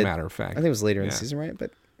think, they as did. a matter of fact. I think it was later in the season, right?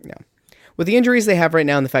 But yeah, with the injuries they have right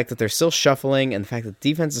now and the fact that they're still shuffling and the fact that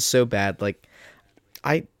defense is so bad, like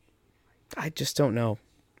I just don't know.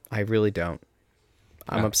 I really don't.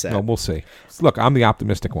 I'm upset. Well, we'll see. Look, I'm the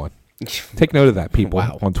optimistic one. Take note of that, people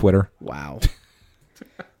on Twitter. Wow.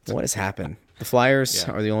 What has happened? The Flyers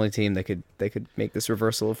are the only team that could make this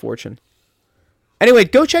reversal of fortune. Anyway,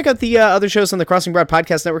 go check out the other shows on the Crossing Broad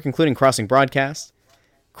Podcast Network, including Crossing Broadcast,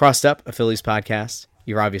 Crossed Up, a Phillies podcast.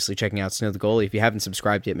 You're obviously checking out Snow the Goalie. If you haven't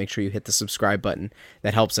subscribed yet, make sure you hit the subscribe button.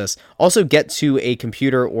 That helps us. Also, get to a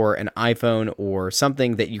computer or an iPhone or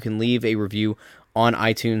something that you can leave a review on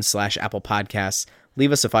iTunes/Apple Podcasts.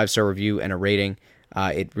 Leave us a 5-star review and a rating.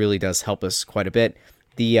 It really does help us quite a bit.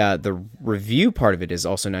 The review part of it is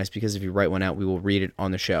also nice because if you write one out, we will read it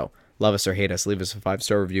on the show. Love us or hate us, leave us a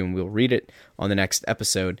 5-star review and we'll read it on the next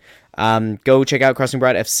episode. Go check out Crossing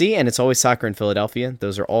Broad FC and It's Always Soccer in Philadelphia.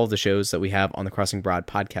 Those are all the shows that we have on the Crossing Broad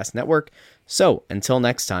Podcast Network. So until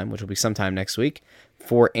next time, which will be sometime next week,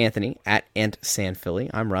 for Anthony at AntSanPhilly,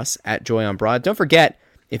 I'm Russ at Joy on Broad. Don't forget,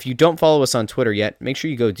 if you don't follow us on Twitter yet, make sure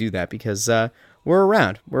you go do that because we're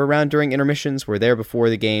around. We're around during intermissions. We're there before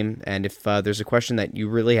the game. And if there's a question that you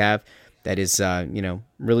really have that is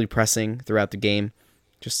really pressing throughout the game,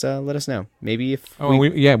 just let us know. Maybe if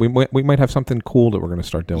we might have something cool that we're going to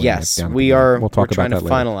start doing. Yes, we are. We'll talk we're trying about to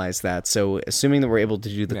that later. finalize that. So assuming that we're able to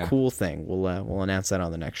do the cool thing, we'll announce that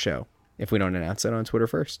on the next show. If we don't announce it on Twitter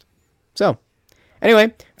first. So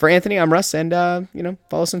anyway, for Anthony, I'm Russ, and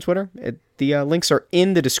follow us on Twitter. The links are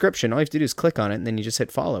in the description. All you have to do is click on it, and then you just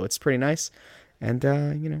hit follow. It's pretty nice. And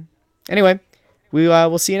anyway,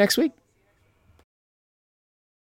 we'll see you next week.